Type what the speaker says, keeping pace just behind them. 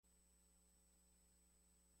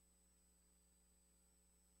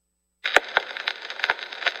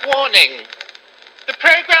Warning. The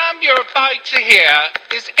program you're about to hear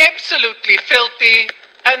is absolutely filthy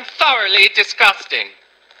and thoroughly disgusting.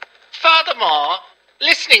 Furthermore,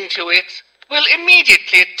 listening to it will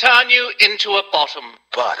immediately turn you into a bottom.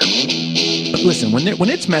 Listen, when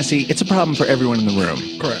it's messy, it's a problem for everyone in the room.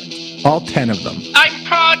 Correct. All 10 of them. I'm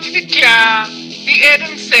proud to declare the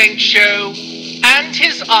Adam Sank Show and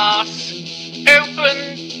his ass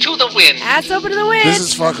open to the wind. Ass open to the wind. This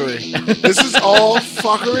is fuckery. This is all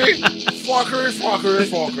fuckery.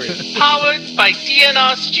 Fuckery. Powered by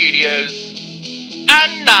DNR Studios.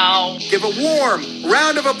 And now, give a warm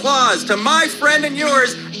round of applause to my friend and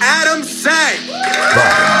yours, Adam Sank.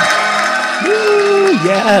 Woo,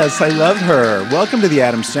 yes, I love her. Welcome to the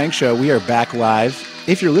Adam Sank Show. We are back live.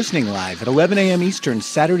 If you're listening live at 11 a.m. Eastern,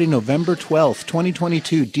 Saturday, November 12th,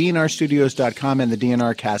 2022, DNRstudios.com and the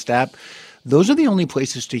DNR Cast app. Those are the only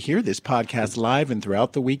places to hear this podcast live and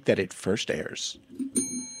throughout the week that it first airs.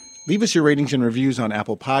 Leave us your ratings and reviews on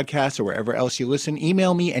Apple Podcasts or wherever else you listen.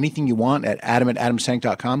 Email me anything you want at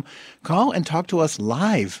adam@adamsank.com. Call and talk to us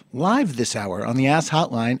live this hour on the Ass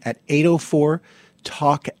Hotline at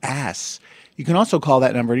 804-TALK-ASS. You can also call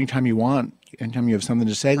that number anytime you want. Anytime you have something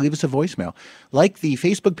to say, leave us a voicemail. Like the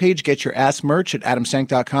Facebook page, get your ass merch at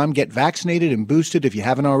adamsank.com. Get vaccinated and boosted if you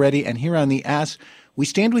haven't already. And here on the Ass, we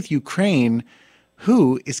stand with Ukraine,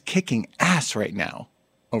 who is kicking ass right now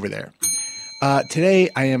over there. Today,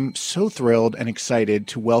 I am so thrilled and excited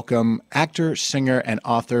to welcome actor, singer, and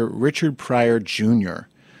author Richard Pryor Jr.,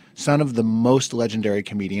 son of the most legendary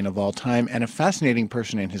comedian of all time and a fascinating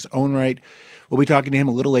person in his own right. We'll be talking to him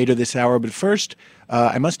a little later this hour, but first,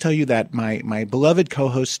 I must tell you that my beloved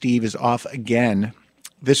co-host Steve is off again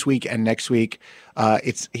this week and next week.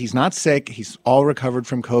 He's not sick. He's all recovered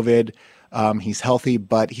from COVID. He's healthy,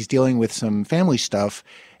 but he's dealing with some family stuff,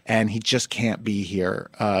 and he just can't be here,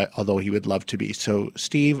 although he would love to be. So,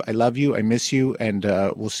 Steve, I love you. I miss you, and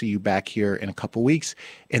we'll see you back here in a couple weeks.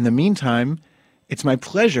 In the meantime, it's my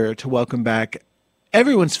pleasure to welcome back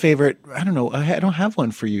everyone's favorite, I don't have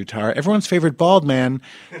one for you, Tar. Everyone's favorite bald man,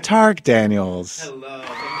 Tarek Daniels. Hello.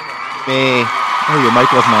 Hey. Oh, your mic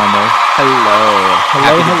wasn't on there.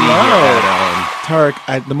 Hello.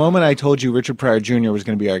 Tarek, the moment I told you Richard Pryor Jr. was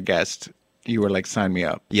going to be our guest, you were like, sign me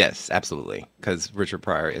up. Yes, absolutely. Because Richard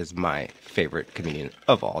Pryor is my favorite comedian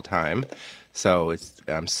of all time. So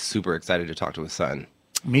I'm super excited to talk to his son.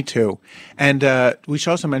 Me too. And we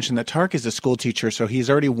should also mention that Tarek is a school teacher, so he's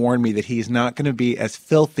already warned me that he's not going to be as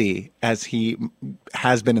filthy as he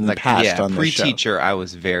has been in the past on this show. Pre-teacher, I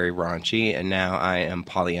was very raunchy, and now I am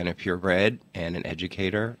Pollyanna purebred and an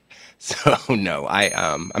educator. So, no,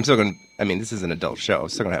 I'm still going to, this is an adult show. I'm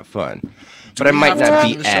still going to have fun. But I might not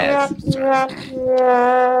be as...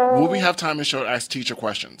 Will we have time to show ask teacher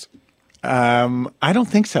questions? I don't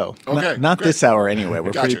think so. Okay, not this hour anyway.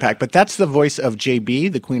 We're pretty packed. But that's the voice of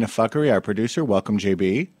JB, the queen of fuckery, our producer. Welcome,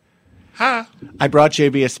 JB. Hi. I brought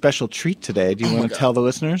JB a special treat today. Do you want to tell the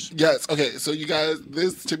listeners? Yes. Okay. So you guys,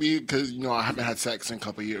 this to me, because I haven't had sex in a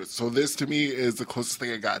couple of years. So this to me is the closest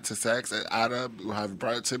thing I got to sex. And Adam, who have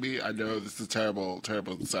brought it to me, I know this is terrible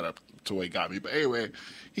setup to what he got me. But anyway,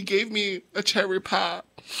 he gave me a cherry pie.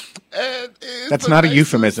 And that's not a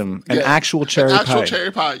euphemism. An actual cherry pie. An actual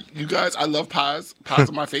cherry pie. You guys, I love pies. Pies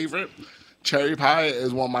are my favorite. Cherry pie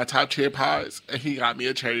is one of my top cherry pies, and he got me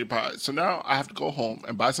a cherry pie. So now I have to go home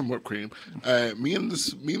and buy some whipped cream. Me and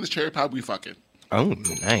this cherry pie, we fucking. Oh,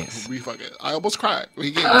 nice. We fucking. I almost cried when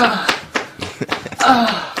he gave it to me.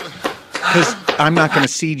 Because I'm not going to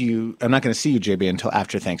see you, JB, until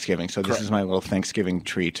after Thanksgiving. So this is my little Thanksgiving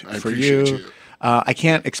treat for you. I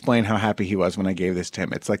can't explain how happy he was when I gave this to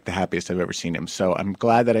him. It's like the happiest I've ever seen him. So I'm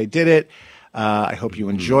glad that I did it. I hope you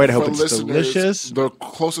enjoyed. I hope it's delicious. The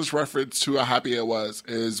closest reference to how happy it was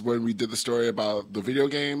is when we did the story about the video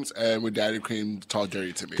games and when Daddy Cream talked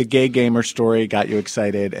dirty to me. The gay gamer story got you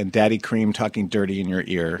excited, and Daddy Cream talking dirty in your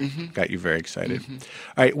ear got you very excited. All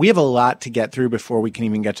right, we have a lot to get through before we can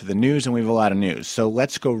even get to the news, and we have a lot of news. So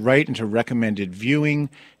let's go right into recommended viewing.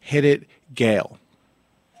 Hit it, Gail.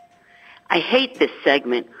 I hate this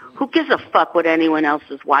segment. Who gives a fuck what anyone else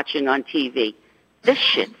is watching on TV? This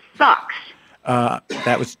shit sucks.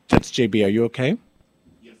 That's JB. Are you okay?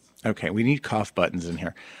 Yes. Okay, we need cough buttons in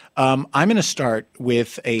here. I'm going to start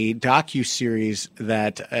with a docu-series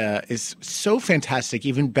that is so fantastic,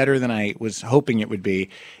 even better than I was hoping it would be.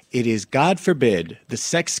 It is, God forbid, the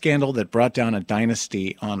sex scandal that brought down a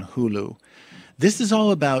dynasty on Hulu. This is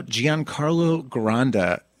all about Giancarlo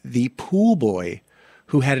Granda, the pool boy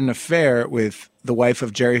who had an affair with the wife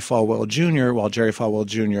of Jerry Falwell Jr. while Jerry Falwell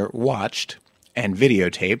Jr. watched and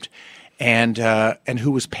videotaped, and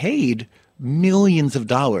who was paid millions of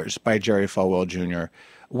dollars by Jerry Falwell Jr.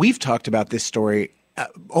 We've talked about this story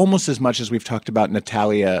almost as much as we've talked about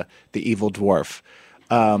Natalia, the evil dwarf.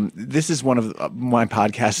 This is one of my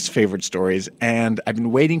podcast's favorite stories, and I've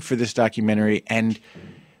been waiting for this documentary, and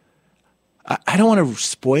I don't want to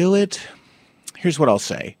spoil it. Here's what I'll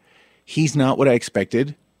say. He's not what I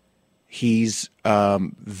expected. He's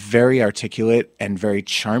very articulate and very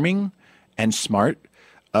charming and smart,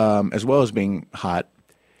 as well as being hot.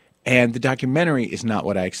 And the documentary is not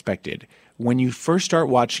what I expected. When you first start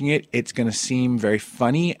watching it, it's going to seem very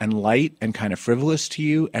funny and light and kind of frivolous to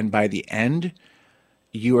you. And by the end,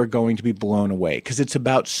 you are going to be blown away because it's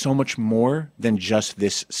about so much more than just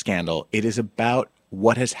this scandal. It is about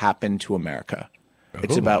what has happened to America.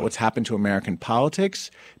 It's about what's happened to American politics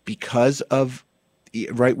because of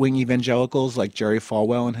right-wing evangelicals like Jerry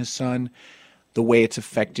Falwell and his son, the way it's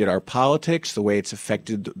affected our politics, the way it's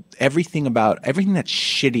affected everything that's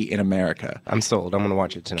shitty in America. I'm sold. I'm going to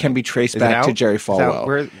watch it tonight. Can be traced back to Jerry Falwell.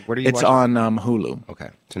 Where do you It's watch it? on Hulu.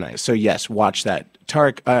 Okay, tonight. So yes, watch that.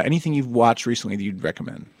 Tarek, anything you've watched recently that you'd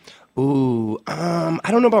recommend? Ooh, I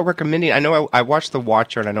don't know about recommending. I know I watched The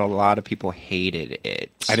Watcher, and I know a lot of people hated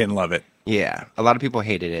it. I didn't love it. Yeah, a lot of people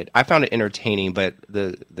hated it. I found it entertaining, but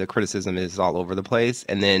the criticism is all over the place,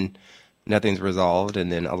 and then nothing's resolved,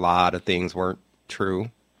 and then a lot of things weren't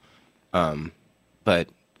true. But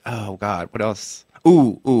oh god, what else?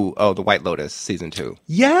 The White Lotus season 2.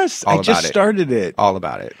 Yes, I just started it. All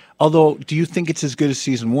about it. Although, do you think it's as good as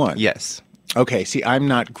season 1? Yes. Okay, see, I'm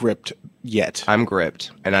not gripped yet. I'm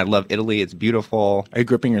gripped, and I love Italy. It's beautiful. Are you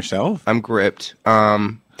gripping yourself? I'm gripped.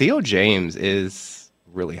 Theo James is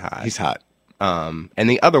really hot. He's hot. And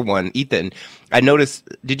the other one, Ethan, I noticed.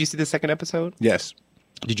 Did you see the second episode? Yes.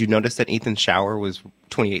 Did you notice that Ethan's shower was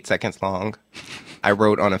 28 seconds long? I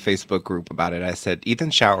wrote on a Facebook group about it. I said,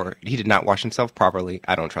 Ethan's shower, he did not wash himself properly.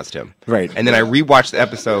 I don't trust him. Right. And then I rewatched the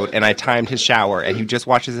episode, and I timed his shower, and he just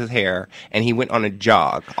washes his hair, and he went on a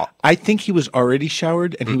jog. I think he was already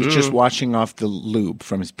showered, and he was just washing off the lube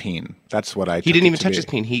from his peen. That's what I He didn't even touch his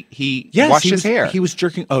peen. He Yes, washed his hair. He was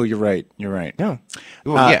jerking. Oh, you're right. You're right. No.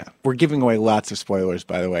 Well, yeah. We're giving away lots of spoilers,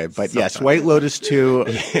 by the way. But yes, White Lotus 2.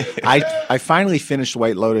 I finally finished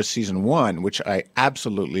White Lotus season 1, which I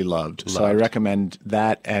absolutely loved. So I recommend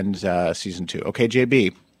that and season 2. Okay,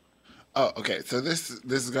 JB. Oh, okay. So this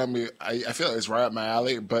is gonna be. I feel like it's right up my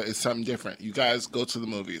alley, but it's something different. You guys go to the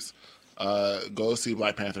movies. Go see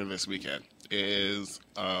Black Panther this weekend. It is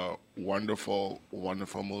a wonderful,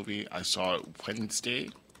 wonderful movie. I saw it Wednesday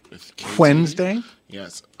with Katie. Wednesday?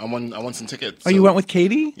 Yes, I won some tickets. Oh, you went with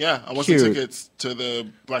Katie? Yeah, I won Cute. some tickets to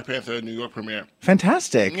the Black Panther New York premiere.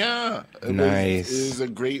 Fantastic. Yeah, Nice. It is a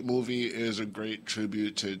great movie. It is a great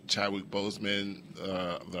tribute to Chadwick Boseman,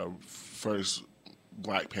 the first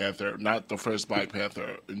Black Panther, not the first Black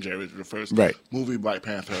Panther in Jerry, the first movie Black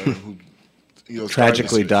Panther who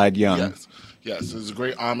tragically died young. Yes, it was a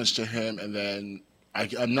great homage to him. And then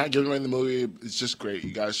I'm not giving away the movie. It's just great.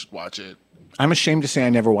 You guys should watch it. I'm ashamed to say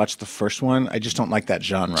I never watched the first one. I just don't like that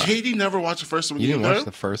genre. Katie never watched the first one. You didn't watch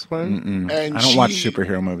the first one? And I don't watch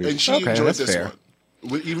superhero movies. And she enjoyed this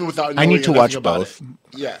one. Even without knowing I need to watch about both. It.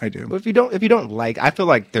 Yeah, I do. Well, if you don't like, I feel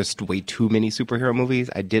like there's way too many superhero movies.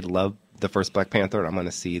 I did love the first Black Panther, and I'm going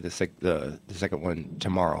to see the second one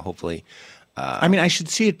tomorrow, hopefully. I mean, I should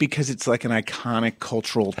see it because it's like an iconic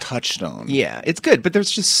cultural touchstone. Yeah, it's good, but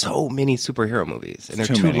there's just so many superhero movies, and they're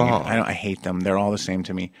too many. long. I hate them. They're all the same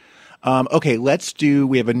to me. Okay,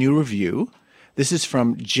 we have a new review. This is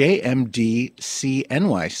from JMDCNYC,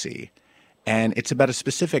 and it's about a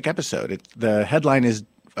specific episode. The headline is,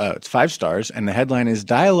 it's 5 stars, and the headline is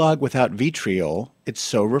Dialogue Without Vitriol. It's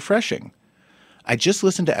so refreshing. I just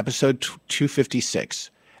listened to episode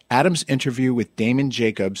 256, Adam's interview with Damon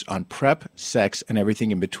Jacobs on prep, sex, and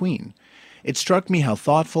everything in between. It struck me how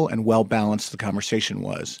thoughtful and well-balanced the conversation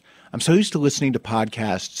was. I'm so used to listening to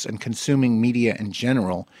podcasts and consuming media in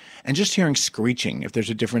general, and just hearing screeching if there's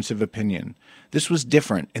a difference of opinion. This was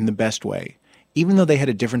different in the best way. Even though they had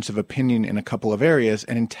a difference of opinion in a couple of areas,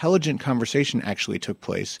 an intelligent conversation actually took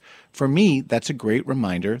place. For me, that's a great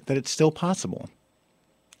reminder that it's still possible.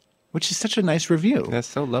 Which is such a nice review. That's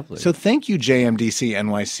so lovely. So thank you, JMDC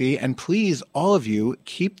NYC, and please, all of you,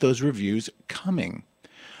 keep those reviews coming.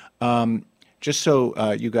 Just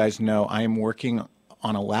so you guys know, I am working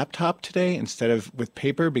on a laptop today instead of with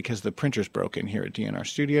paper because the printer's broken here at DNR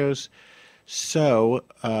Studios. So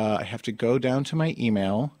I have to go down to my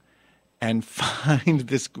email and find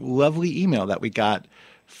this lovely email that we got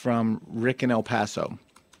from Rick in El Paso.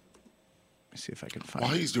 Let me see if I can find it.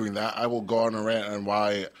 While he's doing that, I will go on a rant on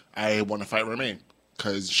why I want to fight Remain.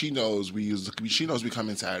 Because she knows we come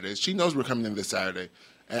in Saturdays. She knows we're coming in this Saturday.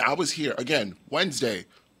 And I was here, again, Wednesday.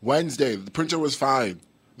 The printer was fine.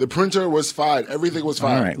 The printer was fine. Everything was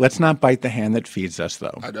fine. All right, let's not bite the hand that feeds us,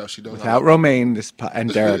 though. I know she knows. Without Romaine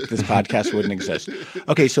and Derek, this podcast wouldn't exist.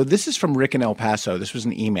 Okay, so this is from Rick in El Paso. This was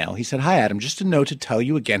an email. He said, "Hi, Adam. Just a note to tell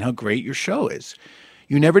you again how great your show is.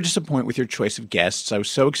 You never disappoint with your choice of guests. I was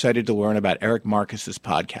so excited to learn about Eric Marcus's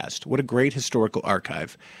podcast. What a great historical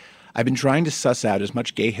archive. I've been trying to suss out as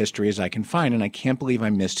much gay history as I can find, and I can't believe I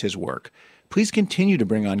missed his work. Please continue to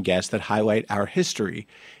bring on guests that highlight our history.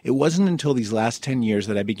 It wasn't until these last 10 years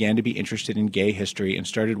that I began to be interested in gay history and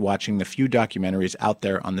started watching the few documentaries out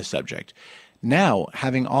there on the subject. Now,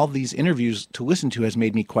 having all these interviews to listen to has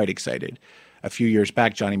made me quite excited. A few years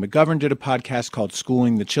back, Johnny McGovern did a podcast called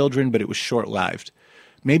Schooling the Children, but it was short-lived.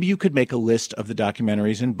 Maybe you could make a list of the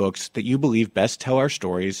documentaries and books that you believe best tell our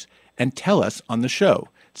stories and tell us on the show.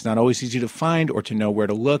 It's not always easy to find or to know where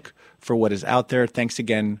to look for what is out there. Thanks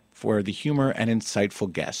again for the humor and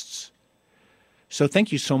insightful guests." So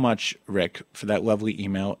thank you so much, Rick, for that lovely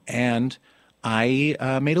email. And I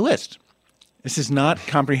made a list. This is not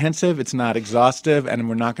comprehensive. It's not exhaustive. And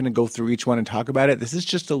we're not going to go through each one and talk about it. This is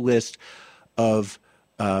just a list of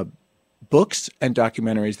books and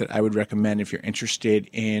documentaries that I would recommend if you're interested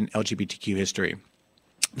in LGBTQ history.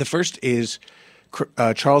 The first is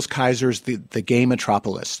Charles Kaiser's The Gay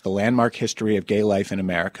Metropolis, The Landmark History of Gay Life in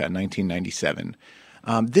America, 1997.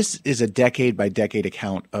 This is a decade-by-decade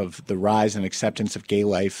account of the rise and acceptance of gay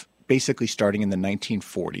life, basically starting in the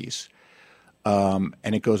 1940s. And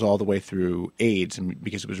it goes all the way through AIDS, and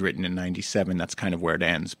because it was written in 97, that's kind of where it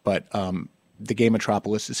ends. But The Gay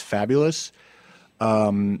Metropolis is fabulous.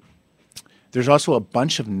 There's also a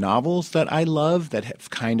bunch of novels that I love that have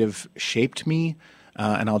kind of shaped me,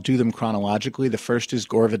 and I'll do them chronologically. The first is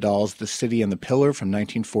Gore Vidal's The City and the Pillar from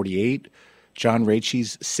 1948, John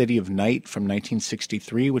Raichie's City of Night from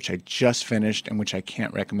 1963, which I just finished and which I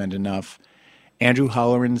can't recommend enough, Andrew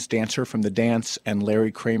Holleran's Dancer from the Dance, and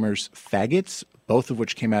Larry Kramer's Faggots, both of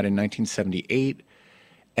which came out in 1978,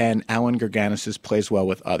 and Alan Gerganis's Plays Well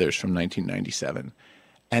with Others from 1997.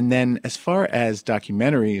 And then as far as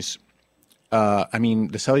documentaries,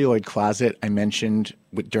 The Celluloid Closet I mentioned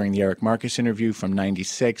during the Eric Marcus interview from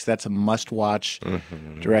 96. That's a must-watch,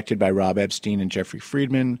 directed by Rob Epstein and Jeffrey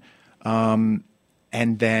Friedman. And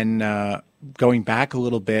then going back a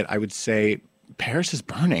little bit, I would say Paris is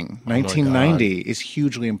Burning, 1990, is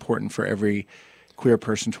hugely important for every queer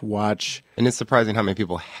person to watch. And it's surprising how many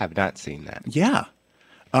people have not seen that. Yeah.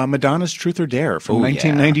 Madonna's Truth or Dare from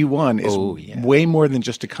 1991 is way more than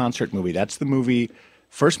just a concert movie. That's the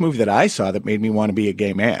first movie that I saw that made me want to be a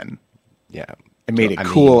gay man. Yeah. It made it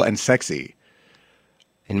cool and sexy.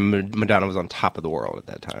 And Madonna was on top of the world at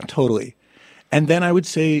that time. Totally. And then I would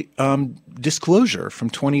say Disclosure from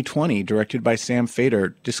 2020, directed by Sam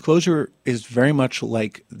Feder. Disclosure is very much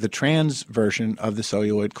like the trans version of The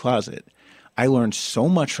Celluloid Closet. I learned so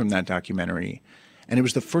much from that documentary, and it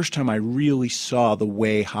was the first time I really saw the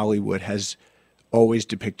way Hollywood has always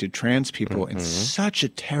depicted trans people in such a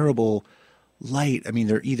terrible light. I mean,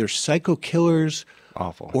 they're either psycho killers,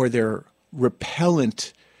 awful, or they're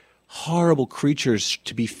repellent, horrible creatures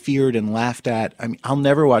to be feared and laughed at. I mean, I'll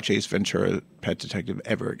never watch Ace Ventura: Pet Detective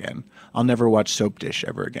ever again. I'll never watch Soap Dish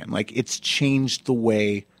ever again. Like, it's changed the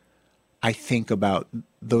way I think about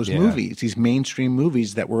those movies, these mainstream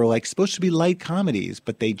movies that were like supposed to be light comedies,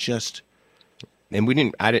 but they just.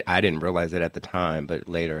 And I didn't realize it at the time, but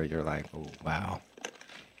later you're like, oh, wow.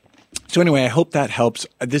 So anyway, I hope that helps.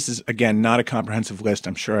 This is, again, not a comprehensive list.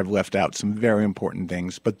 I'm sure I've left out some very important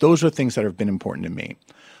things, but those are things that have been important to me.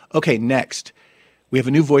 Okay, next, we have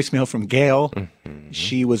a new voicemail from Gail.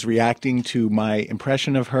 She was reacting to my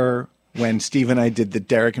impression of her when Steve and I did the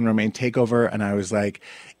Derek and Romaine takeover, and I was like,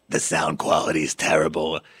 the sound quality is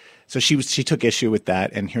terrible. So she took issue with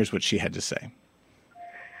that, and here's what she had to say.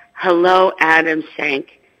 Hello, Adam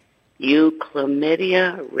Sank. You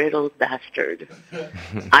chlamydia-riddled bastard.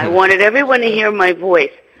 I wanted everyone to hear my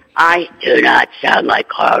voice. I do not sound like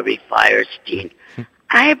Harvey Firestein.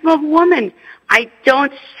 I'm a woman. I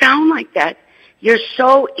don't sound like that. You're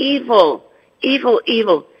so evil. Evil,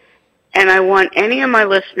 evil. And I want any of my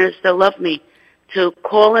listeners that love me to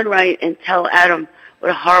call and write and tell Adam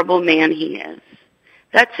what a horrible man he is.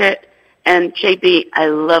 That's it. And JB, I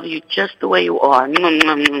love you just the way you are. Mwah,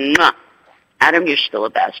 mwah, mwah, mwah. Adam, you're still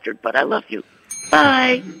a bastard, but I love you.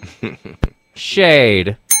 Bye.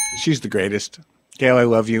 Shade. She's the greatest. Gail, I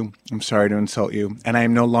love you. I'm sorry to insult you. And I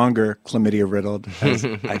am no longer chlamydia-riddled, as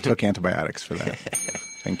I took antibiotics for that.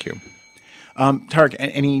 Thank you. Tarek,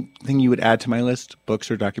 anything you would add to my list?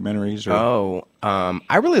 Books or documentaries? Or...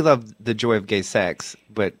 I really love The Joy of Gay Sex,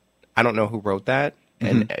 but I don't know who wrote that.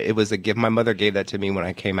 And it was a gift. My mother gave that to me when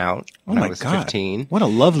I came out when I was 15. What a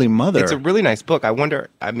lovely mother. It's a really nice book. I wonder,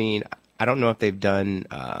 I mean, I don't know if they've done,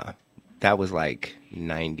 that was like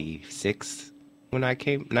 96 when I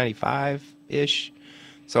came, 95-ish.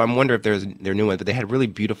 So I'm wondering if they're new ones, but they had really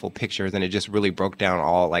beautiful pictures, and it just really broke down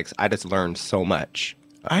all, like, I just learned so much.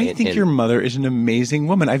 I think your mother is an amazing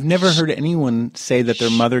woman. I've never heard anyone say that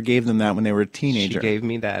their mother gave them that when they were a teenager. She gave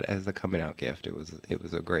me that as a coming out gift. It was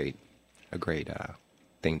a great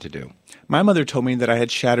thing to do. My mother told me that I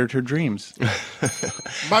had shattered her dreams.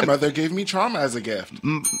 My mother gave me trauma as a gift.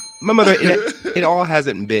 My mother, it all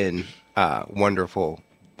hasn't been wonderful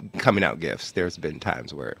coming out gifts. There's been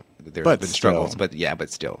times where there's been struggles, but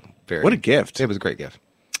still. What a gift. It was a great gift.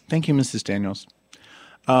 Thank you, Mrs. Daniels.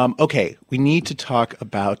 Okay, we need to talk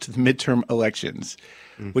about the midterm elections,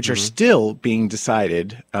 which are still being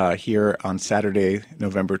decided here on Saturday,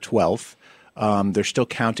 November 12th. They're still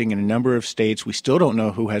counting in a number of states. We still don't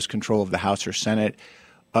know who has control of the House or Senate.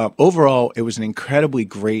 Overall, it was an incredibly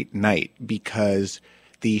great night because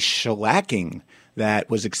the shellacking that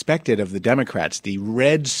was expected of the Democrats, the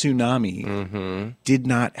red tsunami, did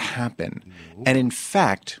not happen. And in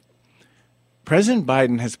fact, President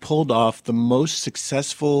Biden has pulled off the most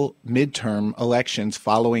successful midterm elections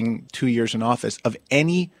following 2 years in office of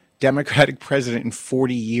any Democratic president in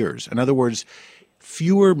 40 years. In other words,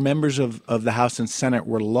 fewer members of the House and Senate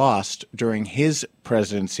were lost during his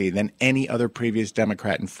presidency than any other previous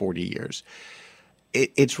Democrat in 40 years.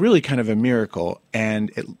 It's really kind of a miracle,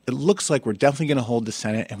 and it looks like we're definitely going to hold the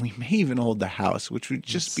Senate, and we may even hold the House, which would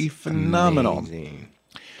just be phenomenal. Amazing.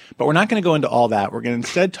 But we're not going to go into all that. We're going to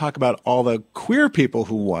instead talk about all the queer people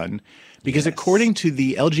who won, because according to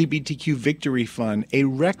the LGBTQ Victory Fund, a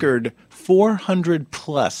record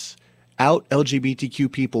 400-plus out LGBTQ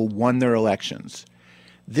people won their elections.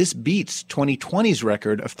 This beats 2020's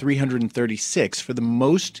record of 336 for the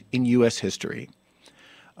most in U.S. history.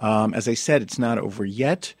 As I said, it's not over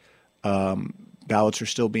yet. Ballots are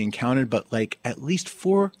still being counted, but like at least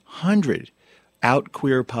 400 out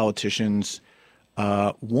queer politicians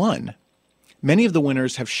won. Many of the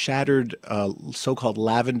winners have shattered so-called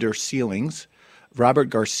lavender ceilings. Robert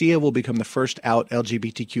Garcia will become the first out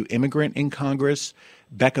LGBTQ immigrant in Congress.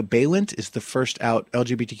 Becca Balint is the first out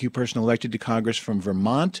LGBTQ person elected to Congress from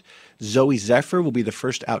Vermont. Zoe Zephyr will be the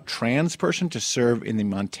first out trans person to serve in the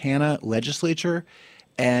Montana legislature.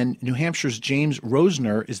 And New Hampshire's James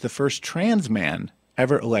Rosner is the first trans man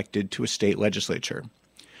ever elected to a state legislature.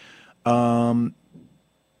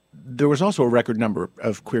 There was also a record number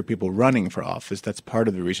of queer people running for office. That's part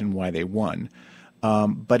of the reason why they won.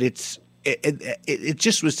 But it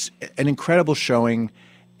just was an incredible showing,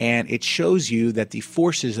 and it shows you that the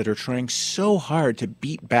forces that are trying so hard to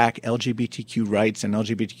beat back LGBTQ rights and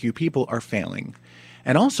LGBTQ people are failing.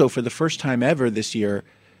 And also, for the first time ever this year,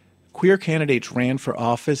 queer candidates ran for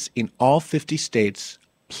office in all 50 states,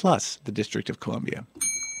 plus the District of Columbia.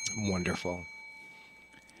 Wonderful.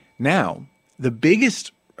 Now, the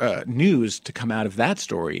biggest news to come out of that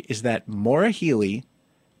story is that Maura Healey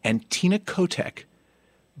and Tina Kotek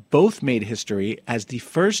both made history as the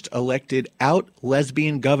first elected out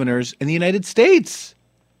lesbian governors in the United States.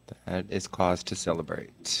 That is cause to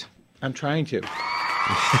celebrate. I'm trying to.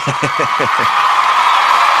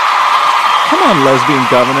 Come on, lesbian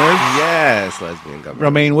governors. Yes, lesbian governors.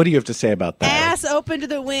 Romaine, what do you have to say about that? Ass open to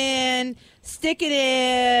the wind, stick it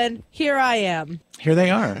in. Here I am. Here they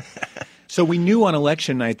are. So we knew on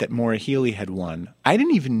election night that Maura Healey had won. I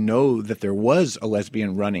didn't even know that there was a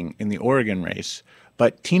lesbian running in the Oregon race.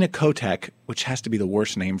 But Tina Kotek, which has to be the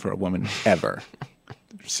worst name for a woman ever.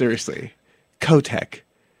 Seriously. Kotek.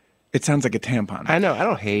 It sounds like a tampon. I know. I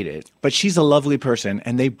don't hate it. But she's a lovely person,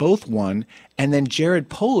 and they both won. And then Jared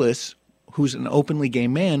Polis, who's an openly gay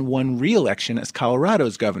man, won re-election as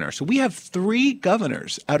Colorado's governor. So we have 3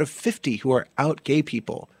 governors out of 50 who are out gay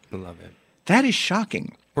people. I love it. That is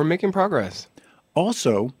shocking. We're making progress.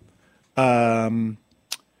 Also, Kotek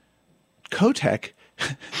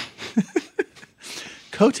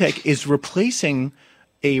is replacing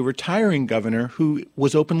a retiring governor who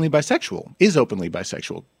was openly bisexual, is openly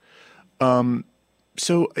bisexual.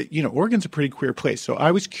 So, Oregon's a pretty queer place. So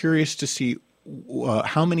I was curious to see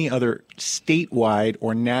how many other statewide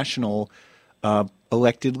or national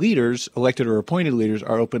elected or appointed leaders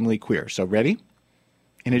are openly queer. So ready?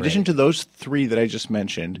 In addition to those 3 that I just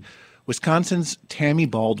mentioned, Wisconsin's Tammy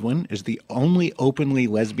Baldwin is the only openly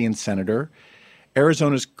lesbian senator.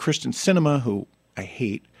 Arizona's Kristen Sinema, who I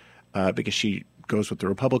hate because she goes with the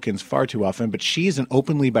Republicans far too often, but she's an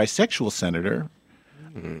openly bisexual senator.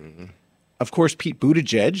 Of course, Pete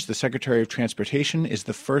Buttigieg, the Secretary of Transportation, is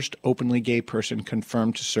the first openly gay person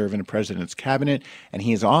confirmed to serve in a president's cabinet, and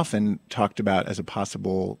he is often talked about as a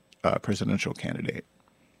possible presidential candidate.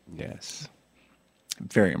 Yes.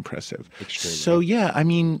 Very impressive. Extremely. So, yeah, I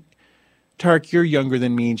mean, Tarek, you're younger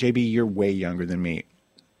than me. JB, you're way younger than me.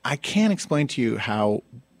 I can't explain to you how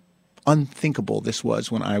unthinkable this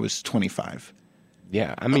was when I was 25.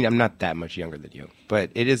 Yeah, I mean, I'm not that much younger than you, but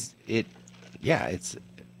it's.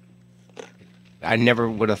 I never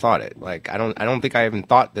would have thought it. Like, I don't think I even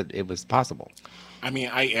thought that it was possible. I mean,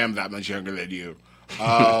 I am that much younger than you.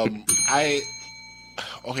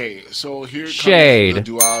 Okay, so here comes Shade. the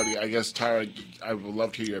duality. I guess, Tyra, I would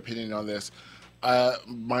love to hear your opinion on this.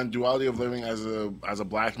 My duality of living as a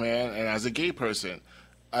black man and as a gay person.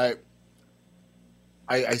 I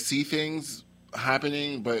see things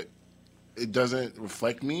happening, but it doesn't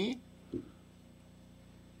reflect me.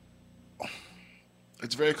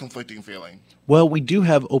 It's a very conflicting feeling. Well, we do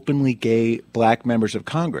have openly gay black members of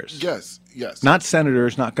Congress. Yes. Not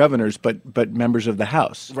senators, not governors, but members of the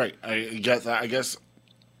House. Right. I get that. I guess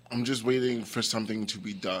I'm just waiting for something to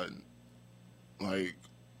be done. Like,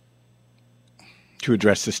 to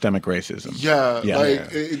address systemic racism.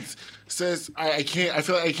 It says I can't. I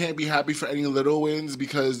feel like I can't be happy for any little wins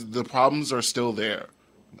because the problems are still there,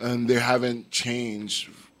 and they haven't changed,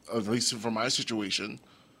 at least for my situation.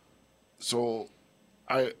 So,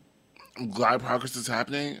 I'm glad progress is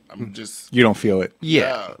happening. I'm just. You don't feel it.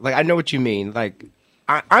 Yeah. Like, I know what you mean. Like,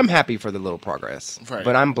 I'm happy for the little progress, right.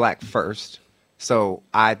 But I'm black first, so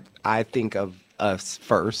I think of us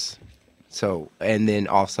first. So, and then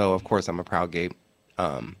also, of course, I'm a proud gay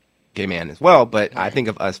man as well, but right. I think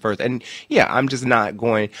of us first. And yeah, I'm just not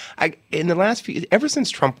going. In the last ever since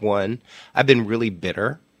Trump won, I've been really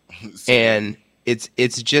bitter, and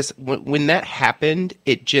it's just when that happened,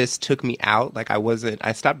 it just took me out. Like,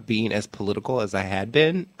 I stopped being as political as I had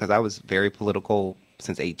been, because I was very political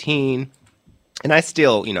since 18. And I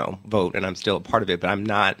still, vote, and I'm still a part of it,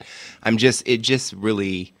 but it just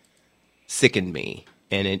really sickened me.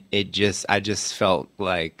 And I just felt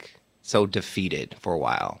like so defeated for a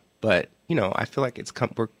while. But, I feel like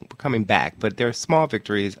we're coming back. But there are small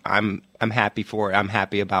victories. I'm happy for it. I'm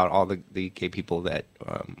happy about all the gay people that,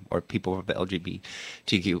 or people of the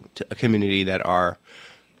LGBTQ community that are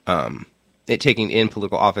taking in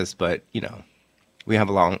political office. But, we have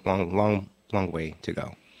a long way to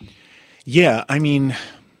go. Yeah, I mean,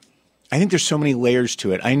 I think there's so many layers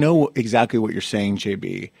to it. I know exactly what you're saying,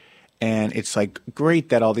 JB. And it's like great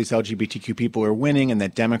that all these LGBTQ people are winning and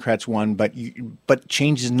that Democrats won, but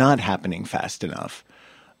change is not happening fast enough.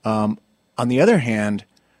 On the other hand,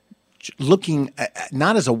 looking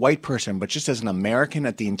not as a white person, but just as an American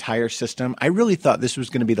at the entire system, I really thought this was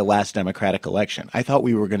going to be the last Democratic election. I thought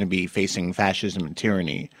we were going to be facing fascism and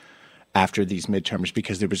tyranny after these midterms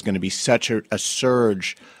because there was going to be such a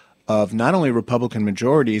surge of not only Republican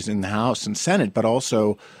majorities in the House and Senate, but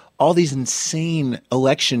also all these insane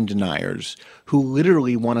election deniers who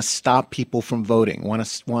literally want to stop people from voting, want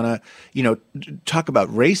to talk about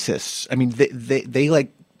racists. I mean, they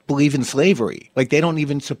like believe in slavery. Like, they don't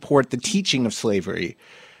even support the teaching of slavery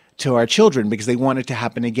to our children because they want it to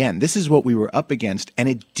happen again. This is what we were up against, and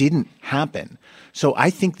it didn't happen. So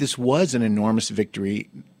I think this was an enormous victory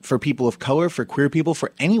for people of color, for queer people,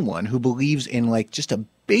 for anyone who believes in like just a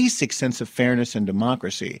basic sense of fairness and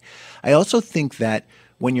democracy. I also think that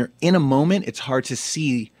when you're in a moment, it's hard to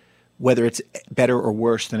see whether it's better or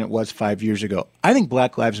worse than it was 5 years ago. I think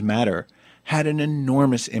Black Lives Matter had an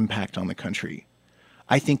enormous impact on the country.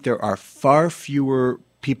 I think there are far fewer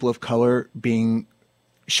people of color being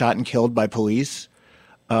shot and killed by police.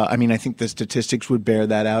 I think the statistics would bear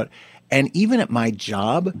that out. And even at my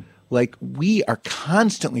job, like, we are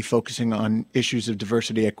constantly focusing on issues of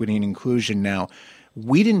diversity, equity, and inclusion now.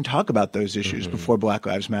 We didn't talk about those issues before Black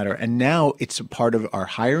Lives Matter. And now it's a part of our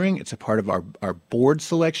hiring. It's a part of our board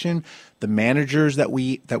selection, the managers that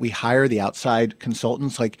we hire, the outside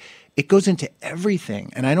consultants. Like, it goes into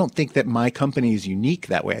everything. And I don't think that my company is unique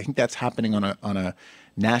that way. I think that's happening on a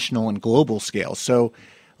national and global scale. So,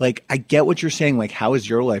 like, I get what you're saying. Like, how is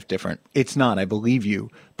your life different? It's not. I believe you.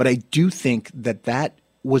 But I do think that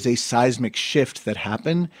was a seismic shift that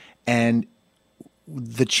happened. And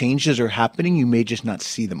the changes are happening. You may just not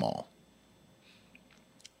see them all.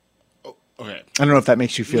 Oh, okay. I don't know if that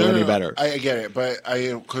makes you feel any better. I get it, but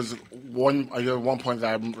because one point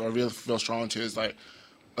that I really feel strong to is like,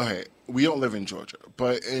 okay, we don't live in Georgia,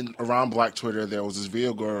 but around Black Twitter, there was this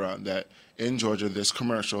video going around that in Georgia, this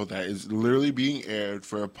commercial that is literally being aired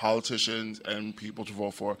for politicians and people to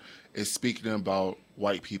vote for is speaking about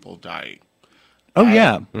white people dying. Oh,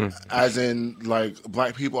 yeah. As in, like,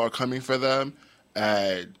 black people are coming for them,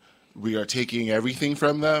 and we are taking everything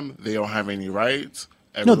from them. They don't have any rights,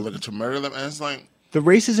 and No. we're looking to murder them. And it's like, The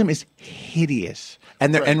racism is hideous.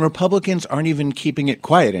 And Right. and Republicans aren't even keeping it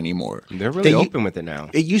quiet anymore. They're really open with it now.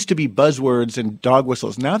 It used to be buzzwords and dog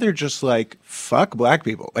whistles. Now they're just like, fuck black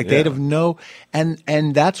people. Like they'd have no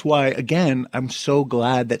and that's why, again, I'm so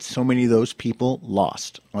glad that so many of those people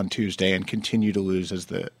lost on Tuesday and continue to lose as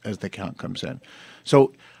the count comes in.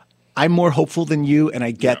 So I'm more hopeful than you, and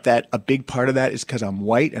I get that a big part of that is because I'm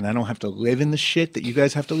white and I don't have to live in the shit that you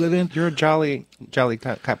guys have to live in. You're a jolly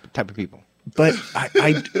type of people. But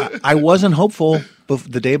I wasn't hopeful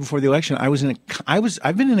the day before the election.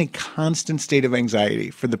 I've been in a constant state of anxiety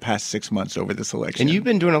for the past 6 months over this election. And you've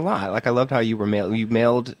been doing a lot. Like I loved how you were you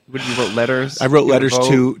mailed. What, you wrote letters. I wrote letters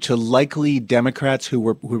to likely Democrats who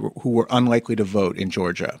were unlikely to vote in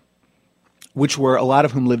Georgia, which were a lot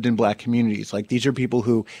of whom lived in black communities. Like these are people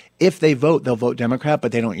who, if they vote, they'll vote Democrat,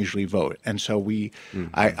 but they don't usually vote. And so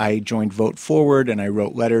I joined Vote Forward, and I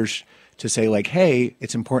wrote letters to say like, hey,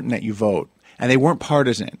 it's important that you vote. And they weren't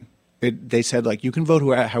partisan. They said like, you can vote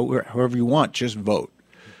however you want, just vote.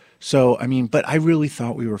 So, I mean, but I really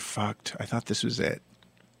thought we were fucked. I thought this was it.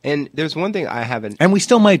 And there's one thing I haven't. And we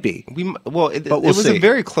still might be. It was see. a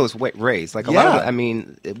very close race. Like a Yeah. lot of, I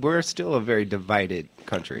mean, we're still a very divided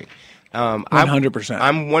country. 100%.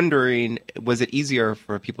 I'm wondering, was it easier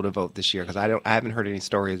for people to vote this year? Because I haven't heard any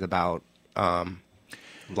stories about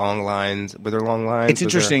long lines. Were there long lines? It's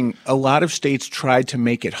interesting. A lot of states tried to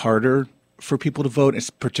make it harder for people to vote,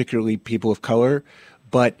 particularly people of color,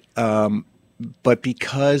 but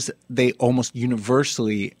because they almost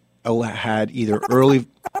universally had either early.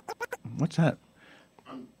 What's that?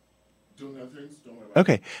 I'm doing other things. Don't worry about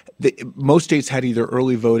it. Okay, most states had either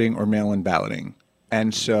early voting or mail-in balloting,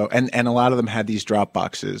 and so and a lot of them had these drop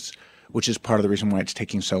boxes, which is part of the reason why it's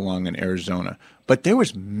taking so long in Arizona. But there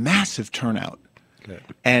was massive turnout. Okay.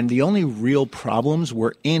 And the only real problems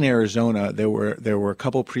were in Arizona. There were a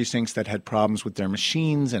couple precincts that had problems with their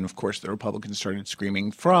machines, and of course the Republicans started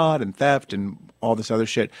screaming fraud and theft and all this other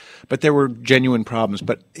shit. But there were genuine problems.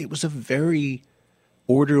 But it was a very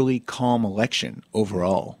orderly, calm election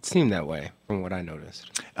overall. It seemed that way from what I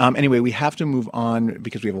noticed. Anyway, we have to move on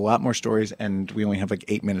because we have a lot more stories, and we only have like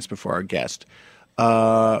 8 minutes before our guest. We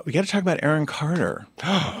got to talk about Aaron Carter.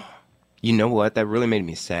 You know what? That really made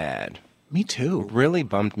me sad. Me too. Really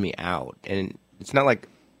bummed me out. And it's not like,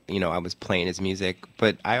 I was playing his music,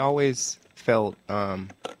 but I always felt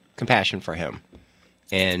compassion for him.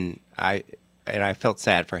 And I felt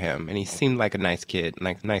sad for him. And he seemed like a nice kid.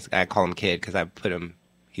 I call him kid because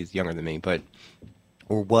he's younger than me, but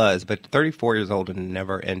 34 years old and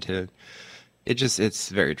never into it's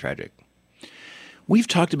very tragic. We've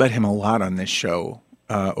talked about him a lot on this show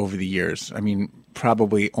over the years. I mean,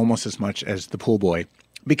 probably almost as much as the pool boy.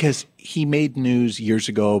 Because he made news years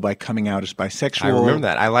ago by coming out as bisexual. I remember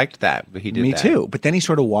that. I liked that, but he did that. Me too. But then he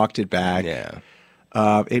sort of walked it back. Yeah.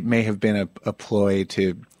 It may have been a ploy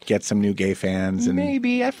to get some new gay fans. And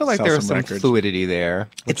maybe. I feel like there was some fluidity there,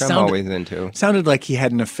 which I'm always into. Sounded like he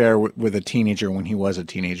had an affair with a teenager when he was a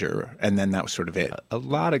teenager, and then that was sort of it. A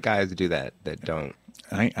lot of guys do that don't.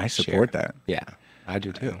 I support that. Yeah, I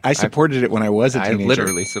do too. I supported it when I was a teenager. I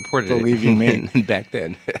literally supported it. Believe you me. Back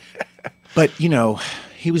then. But,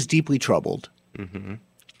 he was deeply troubled. Mm-hmm.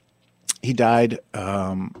 He died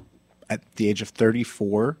at the age of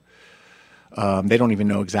 34. They don't even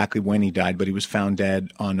know exactly when he died, but he was found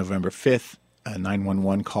dead on November 5th. A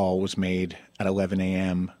 911 call was made at 11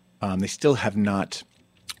 a.m. They still have not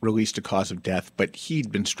released a cause of death, but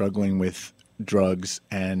he'd been struggling with drugs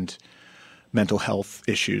and mental health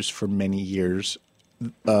issues for many years.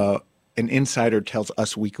 An insider tells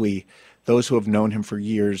Us Weekly, those who have known him for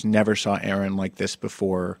years never saw Aaron like this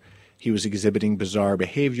before. He was exhibiting bizarre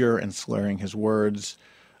behavior and slurring his words.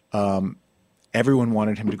 Everyone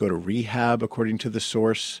wanted him to go to rehab, according to the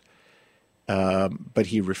source, but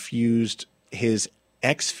he refused. His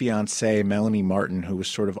ex-fiancée, Melanie Martin, who was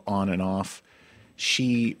sort of on and off,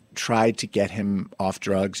 she tried to get him off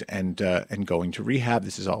drugs and going to rehab.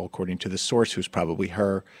 This is all according to the source, who's probably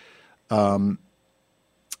her.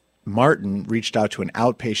 Martin reached out to an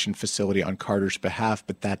outpatient facility on Carter's behalf,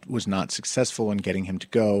 but that was not successful in getting him to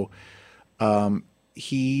go. Aaron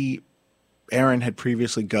had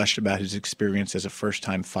previously gushed about his experience as a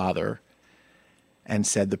first-time father and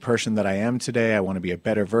said, the person that I am today, I want to be a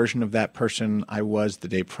better version of that person I was the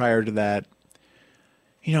day prior to that.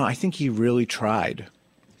 I think he really tried.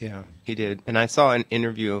 Yeah, he did. And I saw an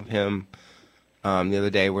interview of him the other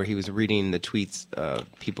day where he was reading the tweets.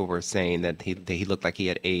 People were saying that he looked like he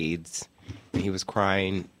had AIDS, and he was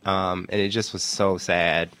crying, and it just was so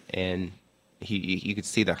sad. And you could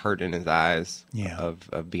see the hurt in his eyes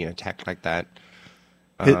of being attacked like that.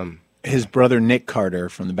 His brother Nick Carter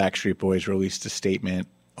from the Backstreet Boys released a statement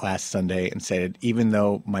last Sunday and said, "Even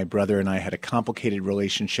though my brother and I had a complicated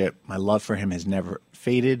relationship, my love for him has never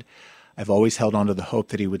faded. I've always held on to the hope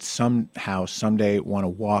that he would someday want to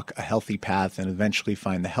walk a healthy path and eventually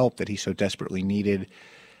find the help that he so desperately needed.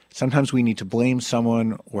 Sometimes we need to blame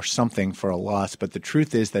someone or something for a loss, but the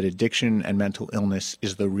truth is that addiction and mental illness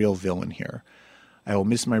is the real villain here. I will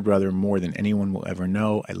miss my brother more than anyone will ever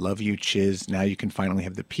know. I love you, Chiz. Now you can finally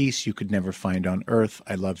have the peace you could never find on earth.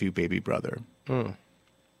 I love you, baby brother."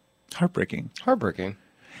 Heartbreaking. Heartbreaking.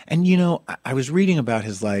 And, I was reading about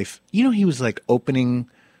his life. He was like opening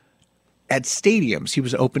at stadiums. He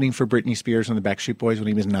was opening for Britney Spears and the Backstreet Boys when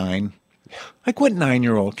he was 9. Like, what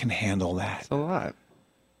 9-year-old can handle that? That's a lot.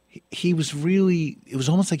 He was really, it was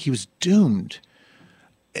almost like he was doomed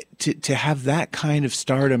to have that kind of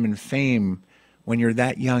stardom and fame when you're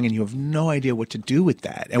that young and you have no idea what to do with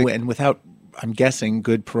that. And without, I'm guessing,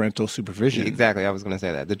 good parental supervision. Exactly. I was going to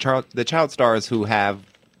say that. The child stars who have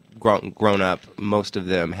grown up, most of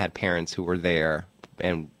them had parents who were there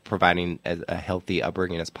and providing as a healthy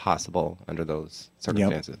upbringing as possible under those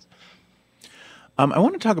circumstances. Yep. I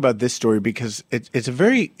want to talk about this story because it's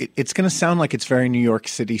going to sound like it's very New York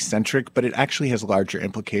City centric, but it actually has larger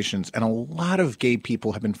implications. And a lot of gay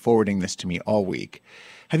people have been forwarding this to me all week.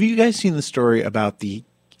 Have you guys seen the story about the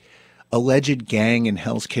alleged gang in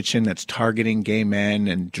Hell's Kitchen that's targeting gay men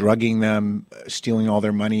and drugging them, stealing all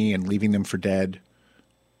their money and leaving them for dead?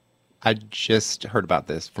 I just heard about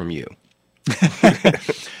this from you.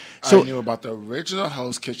 I knew about the original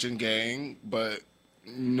Hell's Kitchen gang, but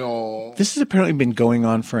no. This has apparently been going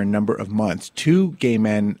on for a number of months. 2 gay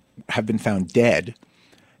men have been found dead,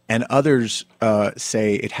 and others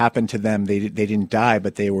say it happened to them. They didn't die,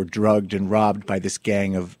 but they were drugged and robbed by this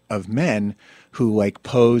gang of men who like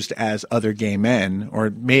posed as other gay men, or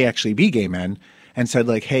may actually be gay men, and said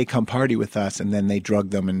like, "Hey, come party with us," and then they drugged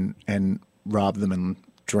them and robbed them and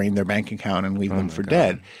drain their bank account and leave them for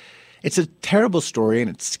dead. It's a terrible story and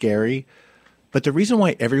it's scary. But the reason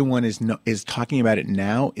why everyone is talking about it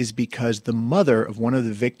now is because the mother of one of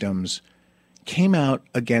the victims came out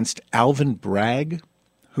against Alvin Bragg,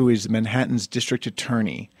 who is Manhattan's district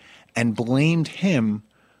attorney, and blamed him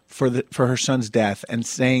for her son's death, and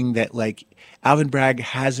saying that like Alvin Bragg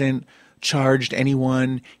hasn't charged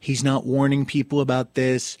anyone, he's not warning people about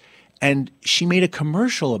this. And she made a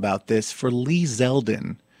commercial about this for Lee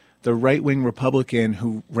Zeldin, the right-wing Republican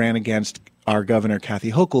who ran against our governor,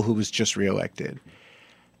 Kathy Hochul, who was just reelected.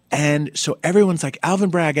 And so everyone's like, Alvin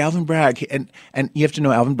Bragg. And you have to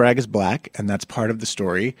know Alvin Bragg is black, and that's part of the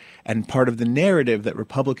story. And part of the narrative that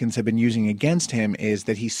Republicans have been using against him is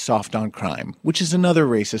that he's soft on crime, which is another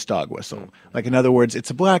racist dog whistle. Like, in other words, it's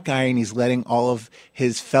a black guy, and he's letting all of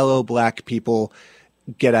his fellow black people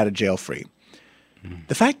get out of jail free.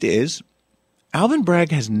 The fact is, Alvin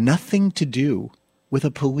Bragg has nothing to do with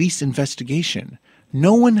a police investigation.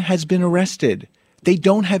 No one has been arrested. They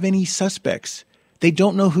don't have any suspects. They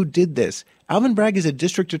don't know who did this. Alvin Bragg is a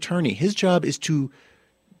district attorney. His job is to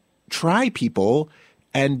try people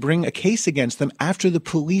and bring a case against them after the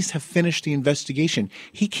police have finished the investigation.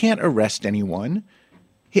 He can't arrest anyone.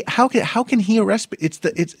 How can he arrest? It's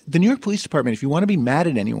the New York Police Department. If you want to be mad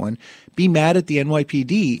at anyone, be mad at the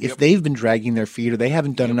NYPD if they've been dragging their feet or they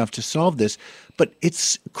haven't done enough to solve this. But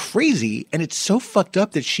it's crazy, and it's so fucked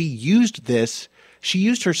up that she used this. She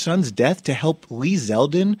used her son's death to help Lee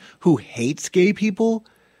Zeldin, who hates gay people,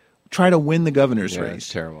 try to win the governor's race.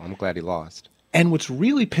 It's terrible. I'm glad he lost. And what's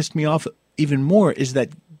really pissed me off even more is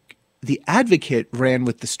that the Advocate ran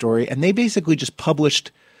with the story, and they basically just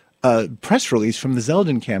published a press release from the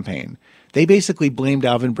Zeldin campaign. They basically blamed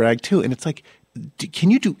Alvin Bragg too. And it's like,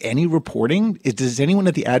 can you do any reporting? Does anyone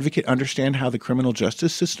at the Advocate understand how the criminal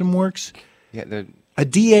justice system works? Yeah, a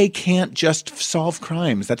DA can't just solve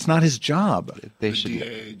crimes. That's not his job. The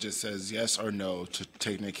DA just says yes or no to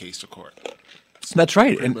taking a case to court. That's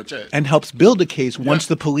right. Pretty much it. And helps build a case once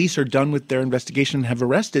the police are done with their investigation and have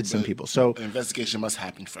arrested some people. So the investigation must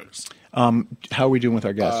happen first. How are we doing with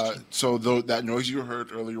our guests? So that noise you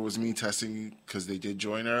heard earlier was me testing because they did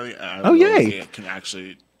join early. And yay! They can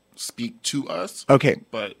actually speak to us. Okay,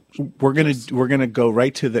 but we're gonna go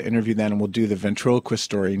right to the interview then, and we'll do the ventriloquist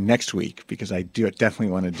story next week because I definitely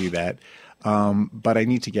want to do that. But I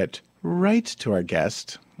need to get right to our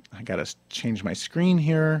guest. I got to change my screen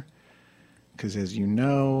here because, as you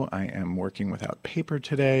know, I am working without paper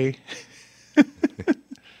today.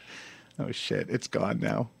 Oh shit, it's gone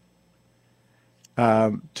now.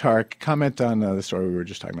 Tarek, comment on the story we were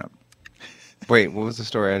just talking about. Wait, what was the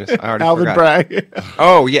story? I already Alvin forgot. Bragg.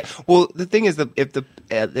 Oh yeah. Well, the thing is, if the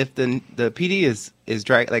PD is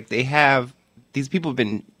drag, like they have these people have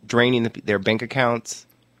been draining their bank accounts.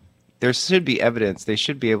 There should be evidence. They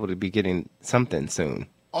should be able to be getting something soon.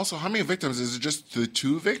 Also, how many victims? Is it just the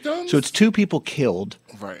 2 victims? So it's 2 people killed,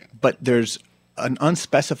 right? But there's an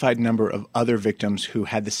unspecified number of other victims who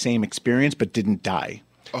had the same experience but didn't die.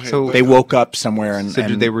 Okay, So they woke up somewhere and so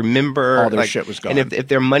do they remember all their shit was gone? And if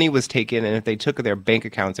their money was taken and if they took their bank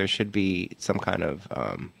accounts, there should be some kind of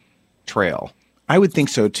trail. I would think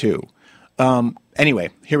so too. Anyway,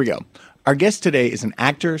 here we go. Our guest today is an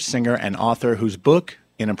actor, singer, and author whose book,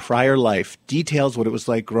 In a Pryor Life, details what it was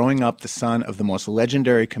like growing up the son of the most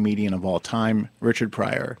legendary comedian of all time, Richard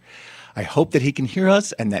Pryor. I hope that he can hear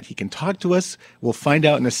us and that he can talk to us. We'll find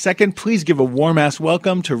out in a second. Please give a warm-ass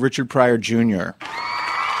welcome to Richard Pryor Jr.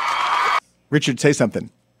 Richard, say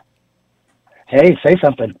something. Hey, say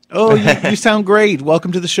something. Oh, you sound great.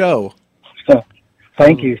 Welcome to the show.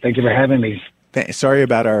 Thank you. Thank you for having me. Sorry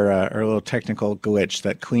about our little technical glitch.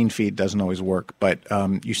 That clean feed doesn't always work, but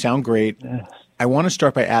you sound great. Yes. I want to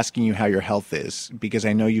start by asking you how your health is, because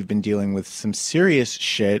I know you've been dealing with some serious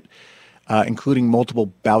shit, including multiple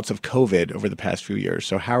bouts of COVID over the past few years.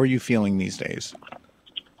 So how are you feeling these days?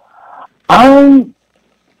 I'm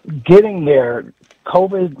getting there.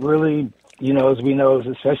 COVID really, as we know,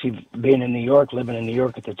 especially being in New York, living in New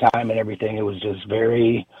York at the time and everything, it was just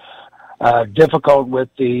very difficult with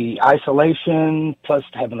the isolation, plus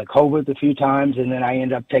having the COVID a few times, and then I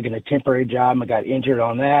ended up taking a temporary job and got injured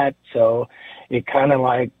on that. So it kind of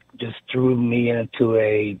like just threw me into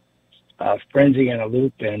a frenzy and a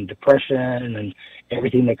loop and depression and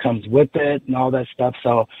everything that comes with it and all that stuff.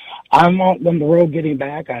 So I'm on the road getting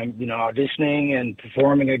back. I'm, auditioning and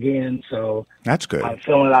performing again. So that's good. I'm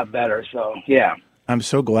feeling a lot better. So, yeah. I'm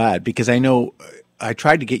so glad, because I know I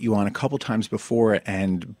tried to get you on a couple times before,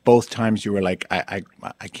 and both times you were like, I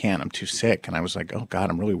can't, I'm too sick. And I was like, oh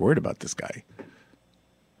God, I'm really worried about this guy.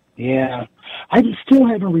 Yeah. I still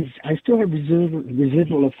have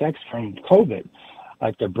residual effects from COVID,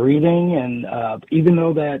 like the breathing. And even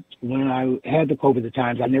though that when I had the COVID at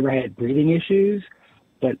times, I never had breathing issues.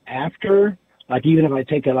 But after, like even if I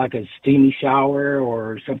take a steamy shower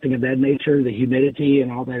or something of that nature, the humidity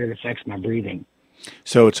and all that, it affects my breathing.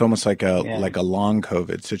 So it's almost like a long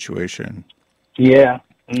COVID situation. Yeah.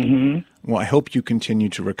 Mm-hmm. Well, I hope you continue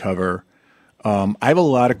to recover. I have a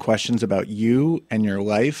lot of questions about you and your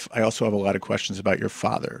life. I also have a lot of questions about your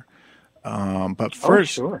father. But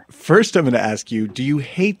first, first I'm going to ask you, do you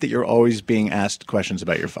hate that you're always being asked questions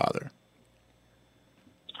about your father?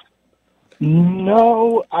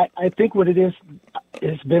 No, I think what it is,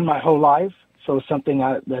 it's been my whole life. So it's something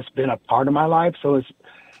that's been a part of my life. So it's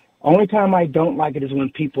only time I don't like it is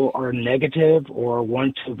when people are negative or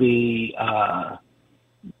want to be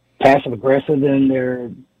passive aggressive in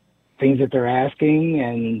their things that they're asking,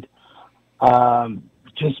 and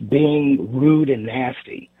just being rude and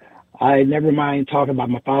nasty. I never mind talking about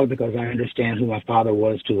my father because I understand who my father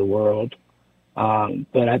was to the world.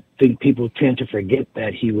 But I think people tend to forget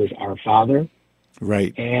that he was our father.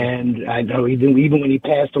 Right. And I know even when he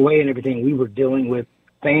passed away and everything, we were dealing with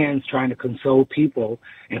fans trying to console people,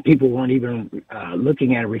 and people weren't even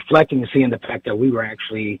looking at it, reflecting and seeing the fact that we were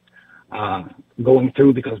actually going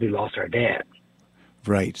through because we lost our dad.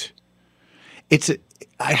 Right.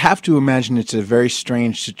 I have to imagine it's a very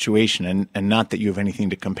strange situation, and not that you have anything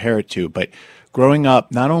to compare it to, but growing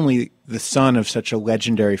up, not only the son of such a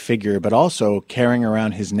legendary figure, but also carrying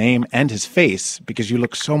around his name and his face because you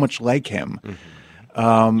look so much like him.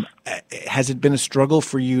 Mm-hmm. Has it been a struggle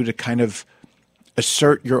for you to kind of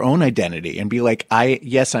assert your own identity and be like,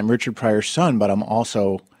 yes, I'm Richard Pryor's son, but I'm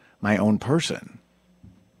also my own person?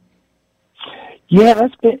 Yeah,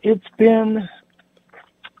 it's been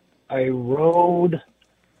a road.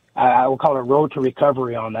 I will call it road to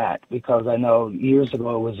recovery on that, because I know years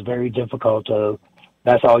ago it was very difficult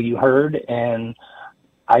that's all you heard. And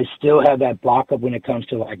I still have that block up when it comes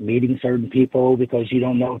to like meeting certain people, because you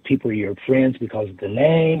don't know if people are your friends because of the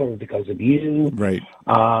name or because of you. Right.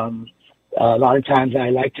 A lot of times I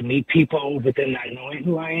like to meet people within not knowing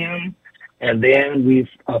who I am, and then we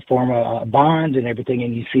form a bond and everything,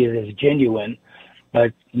 and you see it as genuine.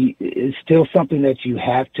 But it's still something that you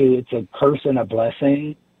have to, it's a curse and a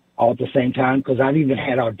blessing all at the same time, because I've even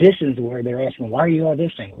had auditions where they're asking, why are you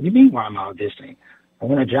auditioning? What do you mean why I'm auditioning? I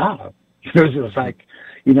want a job. It was like,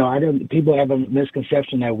 people have a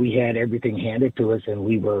misconception that we had everything handed to us and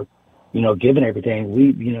we were, given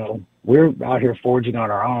everything. We're out here forging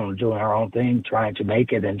on our own, doing our own thing, trying to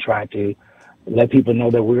make it and trying to let people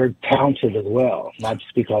know that we're talented as well, not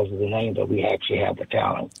just because of the name, but we actually have the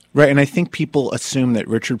talent. Right, and I think people assume that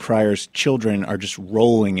Richard Pryor's children are just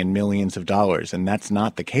rolling in millions of dollars, and that's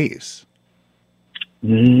not the case.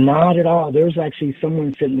 Not at all. There's actually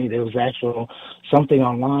someone sent me. There was actual something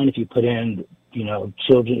online. If you put in,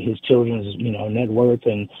 his children's, net worth,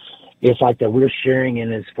 and it's like that we're sharing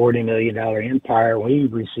in his $40 million empire. We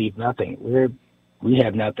received nothing. We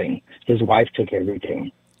have nothing. His wife took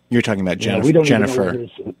everything. You're talking about Jennifer. We don't Jennifer. Even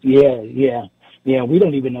know yeah. We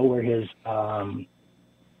don't even know where his,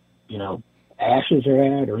 ashes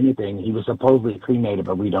are at or anything. He was supposedly cremated,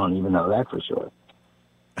 but we don't even know that for sure.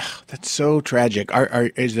 That's so tragic.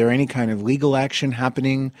 Is there any kind of legal action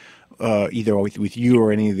happening, either with you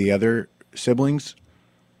or any of the other siblings?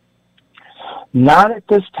 Not at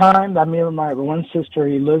this time. I mean, my one sister,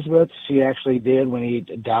 Elizabeth, she actually did when he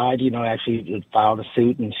died, actually filed a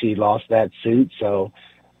suit, and she lost that suit. So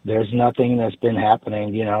there's nothing that's been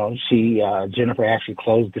happening. Jennifer actually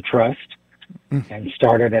closed the trust and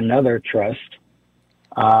started another trust,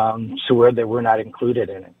 so where they were not included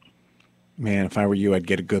in it. Man, if I were you, I'd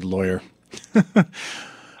get a good lawyer.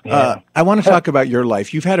 I want to talk about your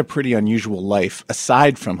life. You've had a pretty unusual life,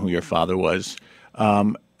 aside from who your father was.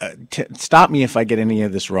 Stop me if I get any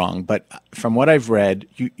of this wrong, but from what I've read,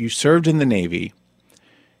 you served in the Navy.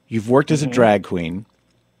 You've worked as a drag queen.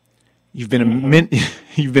 You've been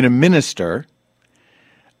you've been a minister.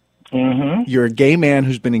 You're a gay man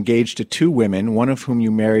who's been engaged to 2 women, one of whom you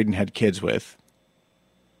married and had kids with.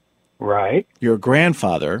 Right. You're a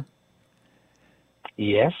grandfather.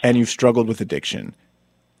 Yes. And you've struggled with addiction.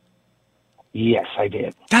 Yes, I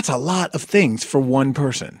did. That's a lot of things for one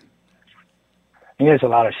person. And there's a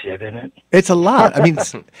lot of shit in it. It's a lot. I mean,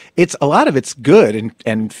 it's a lot of it's good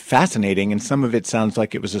and fascinating, and some of it sounds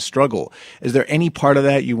like it was a struggle. Is there any part of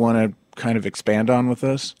that you want to kind of expand on with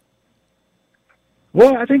us?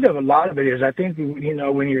 Well, I think a lot of it is, I think,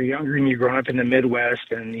 when you're younger and you're growing up in the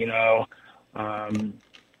Midwest and,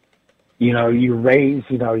 you're raised,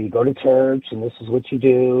 you go to church and this is what you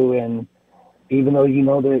do. And even though you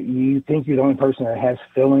know that you think you're the only person that has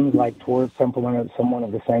feelings like towards someone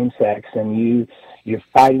of the same sex, and you're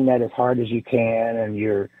fighting that as hard as you can, and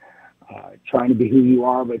you're trying to be who you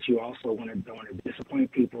are, but you also don't want to disappoint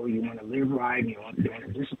people. You want to live right, and you don't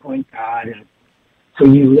want to disappoint God. And so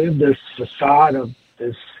you live this facade of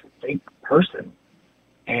this fake person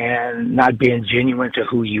and not being genuine to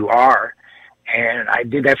who you are. And I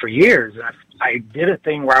did that for years. I did a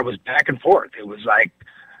thing where I was back and forth. It was like,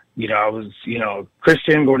 I was,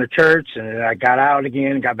 Christian, going to church, and then I got out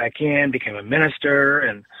again, got back in, became a minister,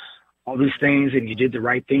 and all these things. And you did the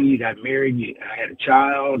right thing. You got married. I had a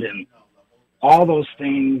child, and all those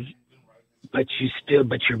things. But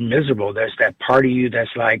you're miserable. There's that part of you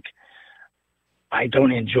that's like, I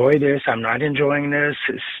don't enjoy this. I'm not enjoying this.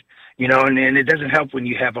 It's, and it doesn't help when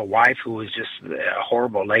you have a wife who was just a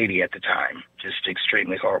horrible lady at the time, just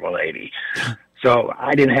extremely horrible lady. So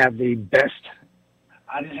I didn't have the best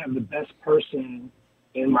person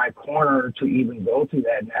in my corner to even go through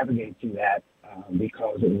that, navigate through that,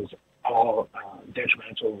 because it was all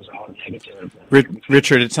detrimental. It was all negative.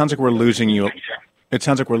 Richard, it sounds like we're losing you. It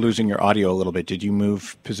sounds like we're losing your audio a little bit. Did you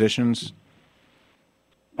move positions?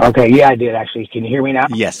 Okay, yeah, I did actually. Can you hear me now?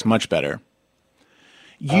 Yes, much better.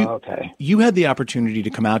 Okay. You had the opportunity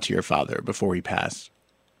to come out to your father before he passed.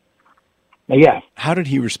 Yeah. How did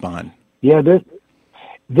he respond? Yeah,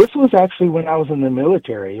 this was actually when I was in the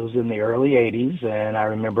military. It was in the early 80s, and I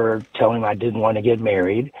remember telling him I didn't want to get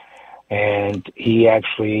married. And he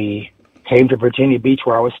actually came to Virginia Beach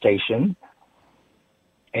where I was stationed,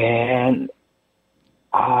 and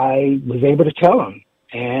I was able to tell him.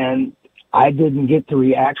 And I didn't get the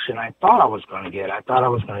reaction I thought I was going to get. I thought I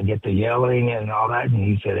was going to get the yelling and all that, and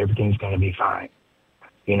he said everything's going to be fine,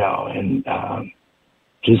 and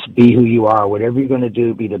just be who you are. Whatever you're going to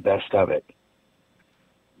do, be the best of it,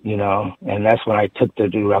 and that's when I took I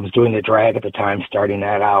was doing the drag at the time, starting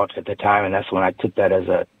that out at the time, and that's when I took that as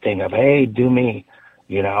a thing of, hey, do me,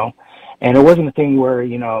 And it wasn't a thing where,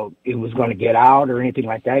 it was going to get out or anything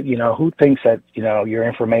like that. Who thinks that, your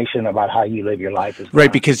information about how you live your life is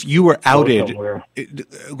right? Because you were outed.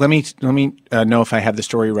 Let me know if I have the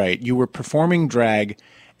story right. You were performing drag,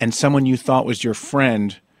 and someone you thought was your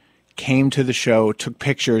friend came to the show, took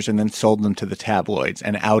pictures, and then sold them to the tabloids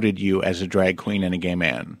and outed you as a drag queen and a gay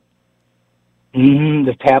man.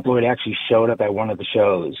 The tabloid actually showed up at one of the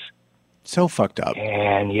shows. So fucked up.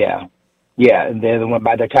 And yeah. Yeah, and then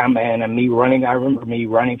by the time, and I remember me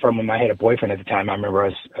running from him. I had a boyfriend at the time. I remember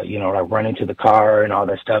us, running to the car and all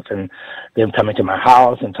that stuff, and them coming to my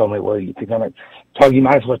house and told me, well, you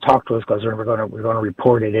might as well talk to us because we're going to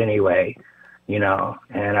report it anyway. you know,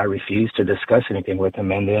 and I refused to discuss anything with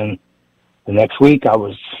him. And then the next week I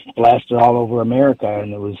was blasted all over America,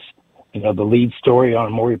 and it was, you know, the lead story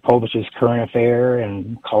on Maury Povich's Current Affair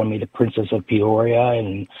and calling me the Princess of Peoria.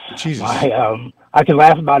 And Jesus. I can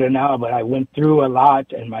laugh about it now, but I went through a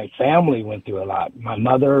lot, and my family went through a lot. My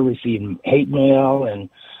mother received hate mail, and,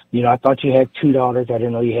 you know, I thought you had 2 daughters. I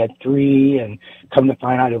didn't know you had 3, and come to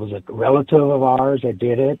find out it was a relative of ours that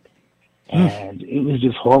did it. And it was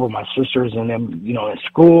just horrible. My sisters and them, you know, in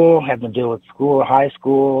school, having to deal with school, high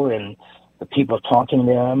school, and the people talking to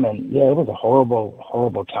them. And, yeah, it was a horrible,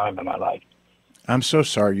 horrible time in my life. I'm so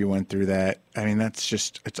sorry you went through that. I mean, that's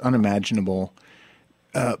just, it's unimaginable.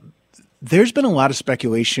 There's been a lot of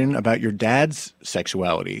speculation about your dad's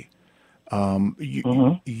sexuality.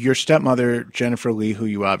 Your stepmother, Jennifer Lee, who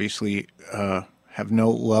you obviously have no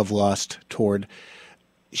love lost toward,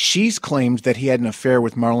 she's claimed that he had an affair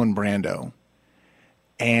with Marlon Brando.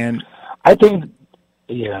 And I think,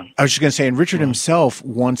 yeah. I was just going to say, and Richard himself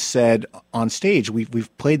once said on stage,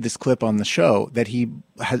 we've played this clip on the show, that he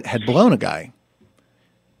had blown a guy.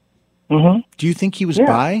 Do you think he was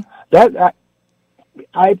bi?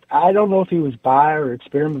 I don't know if he was bi or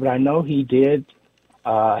experiment, but I know he did,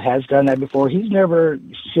 has done that before. He's never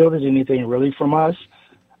shielded anything really from us.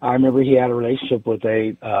 I remember he had a relationship with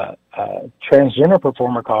a transgender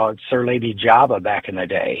performer called Sir Lady Java back in the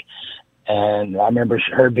day. And I remember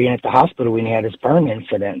her being at the hospital when he had his burn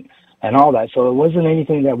incident and all that. So it wasn't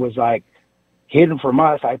anything that was like hidden from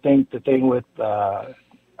us. I think the thing with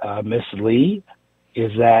Miss Lee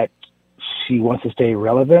is that she wants to stay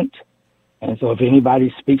relevant. And so if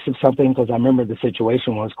anybody speaks of something, because I remember the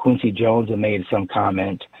situation was Quincy Jones had made some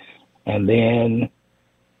comment, and then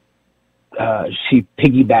she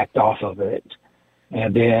piggybacked off of it.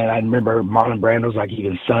 And then I remember Marlon Brando's like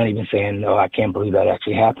even son even saying, no, I can't believe that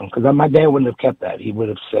actually happened. Because my dad wouldn't have kept that. He would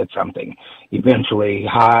have said something. Eventually,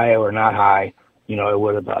 high or not high, you know, it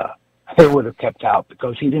would have kept out,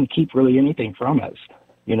 because he didn't keep really anything from us.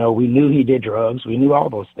 You know, we knew he did drugs. We knew all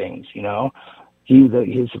those things, you know.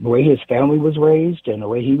 The way his family was raised and the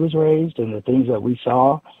way he was raised and the things that we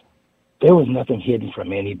saw, there was nothing hidden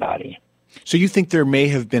from anybody. So you think there may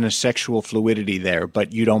have been a sexual fluidity there,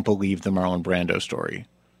 but you don't believe the Marlon Brando story?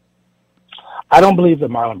 I don't believe the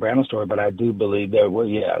Marlon Brando story, but I do believe there was,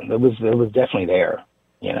 it was definitely there,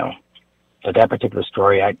 you know. But that particular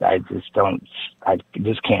story, I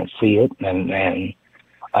just can't see it. And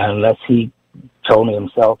unless he told me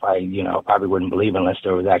himself, I probably wouldn't believe unless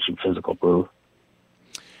there was actually physical proof.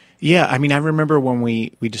 Yeah, I mean, I remember when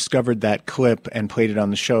we discovered that clip and played it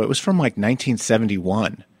on the show. It was from like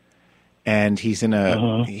 1971, and he's in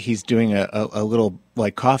he's doing a little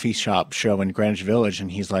like coffee shop show in Greenwich Village,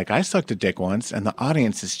 and he's like, "I sucked a dick once," and the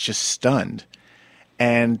audience is just stunned.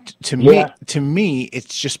 And to me,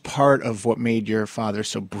 it's just part of what made your father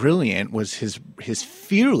so brilliant was his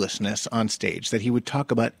fearlessness on stage, that he would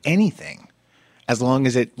talk about anything as long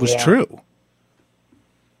as it was true.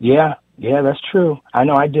 Yeah, that's true. I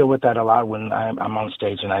know I deal with that a lot when I'm on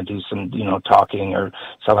stage and I do some, you know, talking or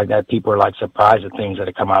stuff like that. People are like surprised at things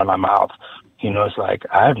that come out of my mouth. You know, it's like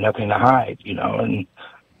I have nothing to hide, you know, and,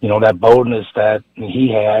 you know, that boldness that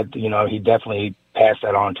he had, you know, he definitely passed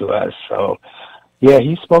that on to us. So, yeah,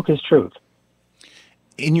 he spoke his truth.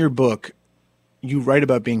 In your book, you write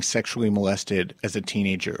about being sexually molested as a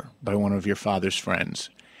teenager by one of your father's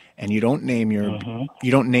friends, and you don't name you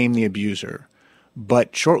don't name the abuser.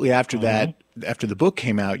 But shortly after that, after the book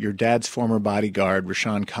came out, your dad's former bodyguard,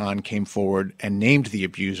 Rashawn Khan, came forward and named the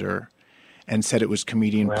abuser and said it was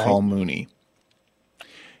comedian Paul Mooney.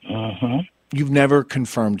 You've never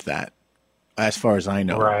confirmed that, as far as I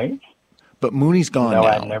know. Right. But Mooney's gone now. No,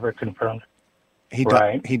 I've never confirmed. He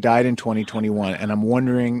died in 2021, and I'm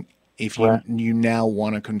wondering if you now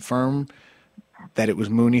want to confirm that it was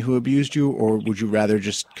Mooney who abused you, or would you rather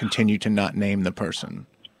just continue to not name the person?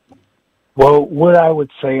 Well, what I would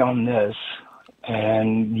say on this,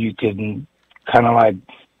 and you can kind of like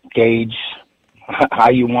gauge how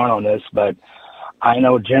you want on this, but I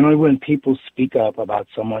know generally when people speak up about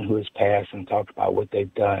someone who has passed and talk about what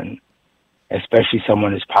they've done, especially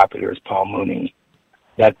someone as popular as Paul Mooney,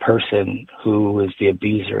 that person who is the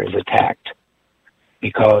abuser is attacked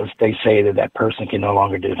because they say that person can no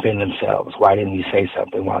longer defend themselves. Why didn't you say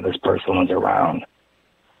something while this person was around?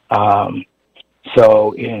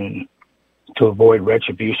 To avoid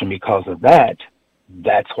retribution because of that,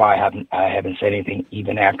 that's why I haven't said anything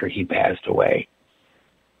even after he passed away.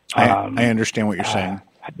 I understand what you're saying.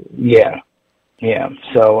 Yeah.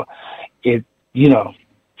 So it,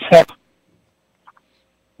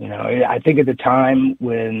 I think at the time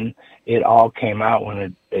when it all came out,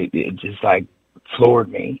 when it just like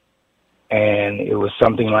floored me, And it was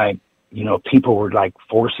something like, people were like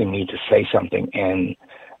forcing me to say something, and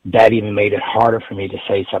that even made it harder for me to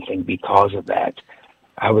say something because of that.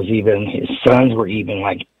 His sons were even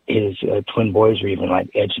like, his twin boys were even like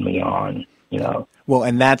edging me on, Well,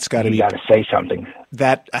 and that's got to be, you got to say something.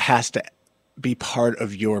 That has to be part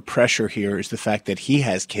of your pressure here, is the fact that he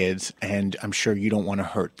has kids, and I'm sure you don't want to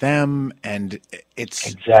hurt them. And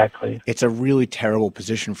it's a really terrible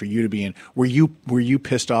position for you to be in. Were you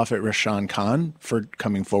pissed off at Rashawn Khan for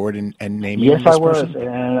coming forward and naming Yes, this I was, person?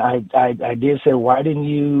 and I did say, why didn't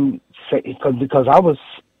you say? Because I was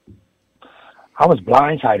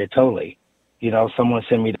blindsided totally. Someone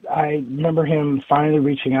sent me. I remember him finally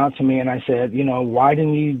reaching out to me, and I said, why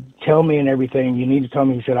didn't you tell me and everything? You need to tell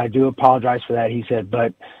me. He said, I do apologize for that. He said,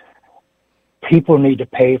 but people need to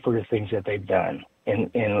pay for the things that they've done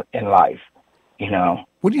in life.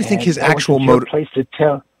 What do you think his actual motive? Place to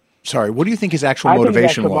tell. Sorry, what do you think his actual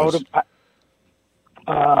motivation was?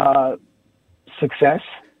 Success,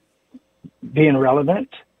 being relevant.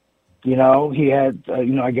 He had,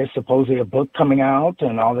 I guess supposedly a book coming out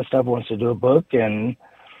and all this stuff, wants to do a book. And,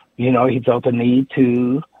 he felt the need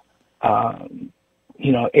to,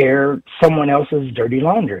 air someone else's dirty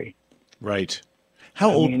laundry. Right. How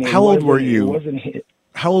old were you?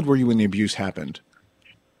 How old were you when the abuse happened?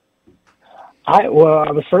 I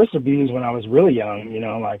was first abused when I was really young,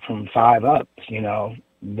 like from 5 up,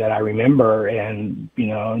 that I remember, and,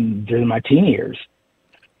 during my teen years.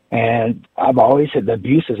 And I've always said the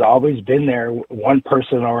abuse has always been there, one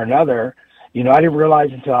person or another. I didn't realize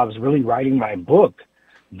until I was really writing my book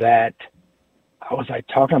that I was like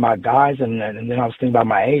talking about guys, and then I was thinking about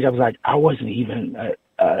my age. I was like, I wasn't even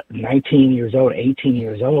 19 years old, 18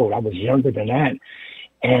 years old. I was younger than that.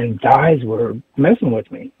 And guys were messing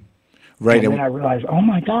with me. Right. And then I realized, oh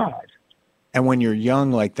my God. And when you're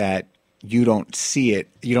young like that, you don't see it.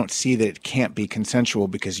 You don't see that it can't be consensual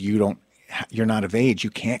because you're not of age.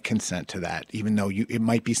 You can't consent to that, even though it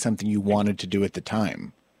might be something you wanted to do at the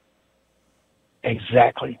time.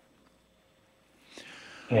 Exactly.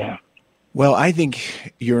 Yeah. Well, I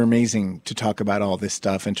think you're amazing to talk about all this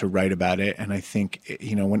stuff and to write about it. And I think,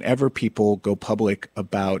 whenever people go public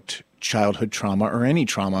about childhood trauma or any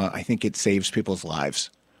trauma, I think it saves people's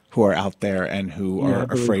lives who are out there and who are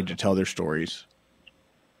afraid to tell their stories.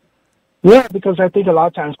 Yeah, because I think a lot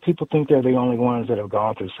of times people think they're the only ones that have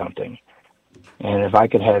gone through something. And if I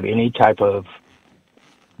could have any type of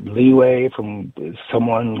leeway from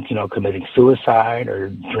someone, committing suicide or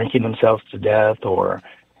drinking themselves to death or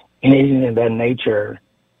anything of that nature,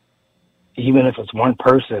 even if it's one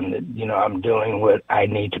person, that, I'm doing what I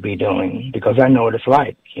need to be doing because I know what it's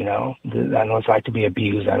like, I know what it's like to be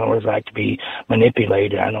abused. I know what it's like to be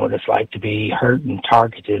manipulated. I know what it's like to be hurt and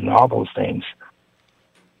targeted and all those things.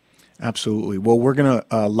 Absolutely. Well, we're going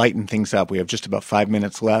to lighten things up. We have just about 5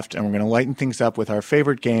 minutes left, and we're going to lighten things up with our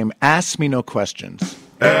favorite game, Ask Me No Questions.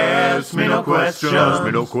 Ask me no questions. Ask me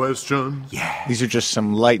no questions. Yeah. These are just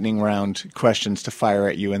some lightning round questions to fire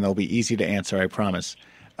at you, and they'll be easy to answer, I promise.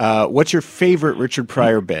 What's your favorite Richard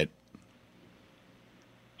Pryor bit?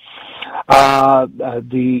 The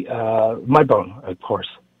Mudbone, of course.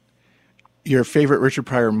 Your favorite Richard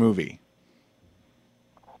Pryor movie?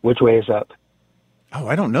 Which Way Is Up? Oh,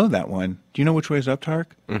 I don't know that one. Do you know Which Way Is Up, Tarek?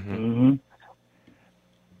 Mm-hmm. Mm-hmm.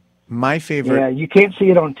 My favorite... Yeah, you can't see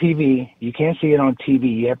it on TV.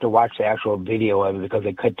 You have to watch the actual video of it because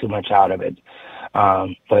they cut too much out of it.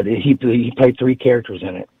 But he played 3 characters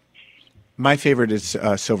in it. My favorite is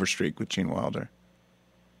Silver Streak with Gene Wilder.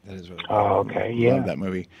 That is really good. Oh, okay, yeah. Love that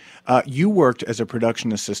movie. You worked as a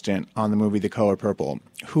production assistant on the movie The Color Purple.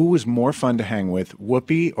 Who was more fun to hang with,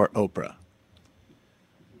 Whoopi or Oprah?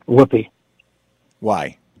 Whoopi.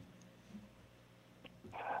 Why?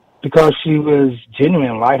 Because she was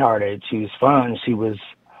genuine, lighthearted. She was fun. She was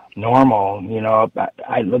normal.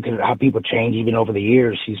 I look at how people change even over the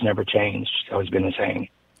years. She's never changed. She's always been the same.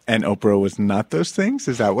 And Oprah was not those things?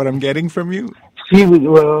 Is that what I'm getting from you? She was,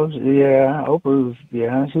 Oprah was,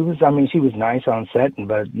 she was, she was nice on set,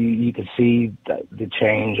 but you could see the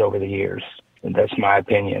change over the years. And that's my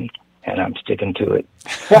opinion, and I'm sticking to it.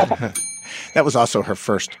 That was also her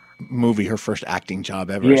first movie, her first acting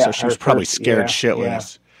job ever, so she was probably scared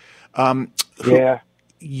shitless. A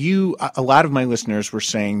lot of my listeners were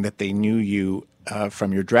saying that they knew you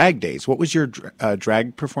from your drag days. What was your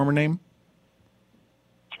drag performer name?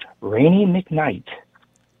 Rainy McKnight.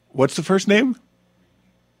 What's the first name?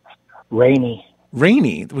 Rainy.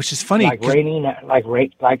 Rainy, which is funny. Like rainy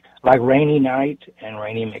night and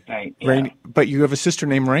Rainy McKnight. Yeah. Rain, but you have a sister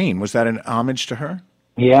named Rain. Was that an homage to her?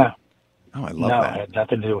 Yeah. Oh, I love No, that. it had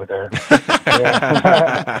nothing to do with her.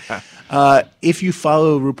 If you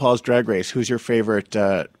follow RuPaul's Drag Race, who's your favorite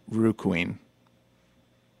Ru queen?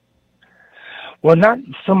 Well, not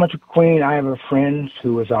so much a queen. I have a friend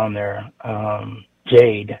who was on there,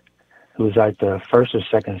 Jade, who was like the first or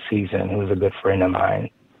second season, who was a good friend of mine,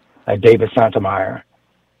 David Santemeyer.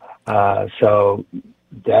 So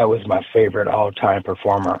that was my favorite all-time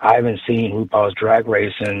performer. I haven't seen RuPaul's Drag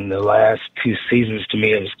Race in the last 2 seasons. To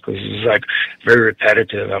me, it's like very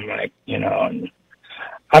repetitive. I'm like, and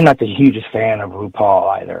I'm not the hugest fan of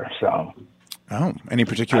RuPaul either. So, any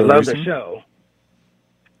particular I love reason? the show.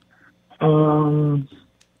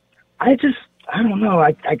 I don't know.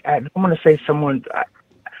 I don't want to say someone.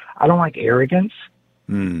 I don't like arrogance.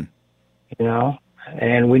 And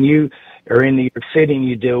when you are in New York City and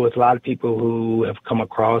you deal with a lot of people who have come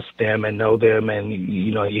across them and know them, and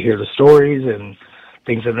you hear the stories and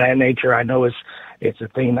things of that nature. I know it's a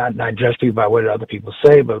thing not just by what other people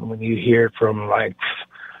say, but when you hear it from like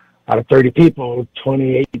out of 30 people,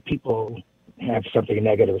 28 people have something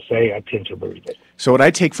negative to say, I tend to believe it. So what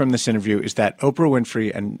I take from this interview is that Oprah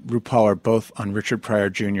Winfrey and RuPaul are both on Richard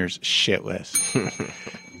Pryor Jr.'s shit list.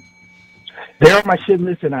 They're on my shit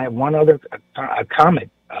list, and I have one other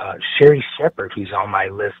comic, Sherry Shepherd, who's on my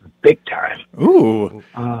list big time. Ooh.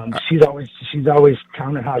 She's always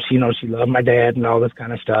counting how she loved my dad and all this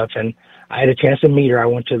kind of stuff. And I had a chance to meet her. I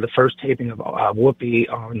went to the first taping of Whoopi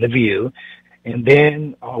on The View. And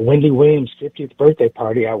then Wendy Williams' 50th birthday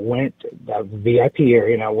party, I went the VIP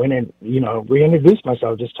area, and I went and, reintroduced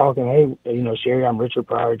myself, just talking, hey, Sherry, I'm Richard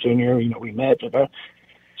Pryor Jr., we met.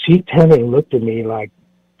 She turned and looked at me like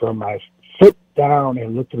from my foot down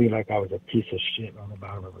and looked at me like I was a piece of shit on the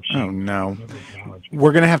bottom of her sheet. Oh, no.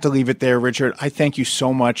 We're going to have to leave it there, Richard. I thank you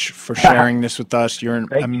so much for sharing this with us. You're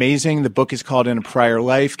amazing. The book is called In a Prior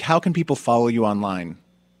Life. How can people follow you online?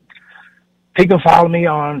 You can follow me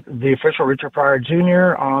on the official Richard Pryor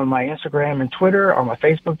Jr. on my Instagram and Twitter, on my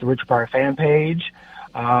Facebook, the Richard Pryor fan page.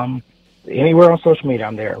 Anywhere on social media,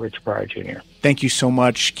 I'm there, Richard Pryor Jr. Thank you so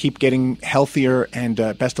much. Keep getting healthier, and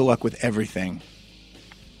best of luck with everything.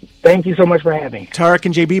 Thank you so much for having me. Tarek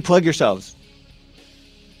and JB, plug yourselves.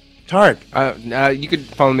 Tarek. You could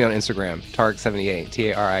follow me on Instagram, Tarik78,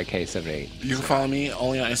 Tarik78. You can follow me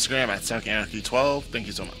only on Instagram at SuckAnarchy12. Thank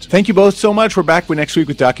you so much. Thank you both so much. We're back next week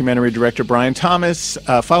with documentary director Brian Thomas.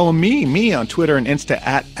 Follow me on Twitter and Insta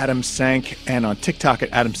at Adam Sank, and on TikTok at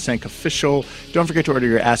Adam Sank Official. Don't forget to order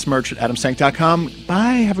your ass merch at adamsank.com.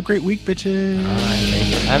 Bye. Have a great week, bitches. All right, thank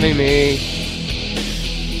you for having me.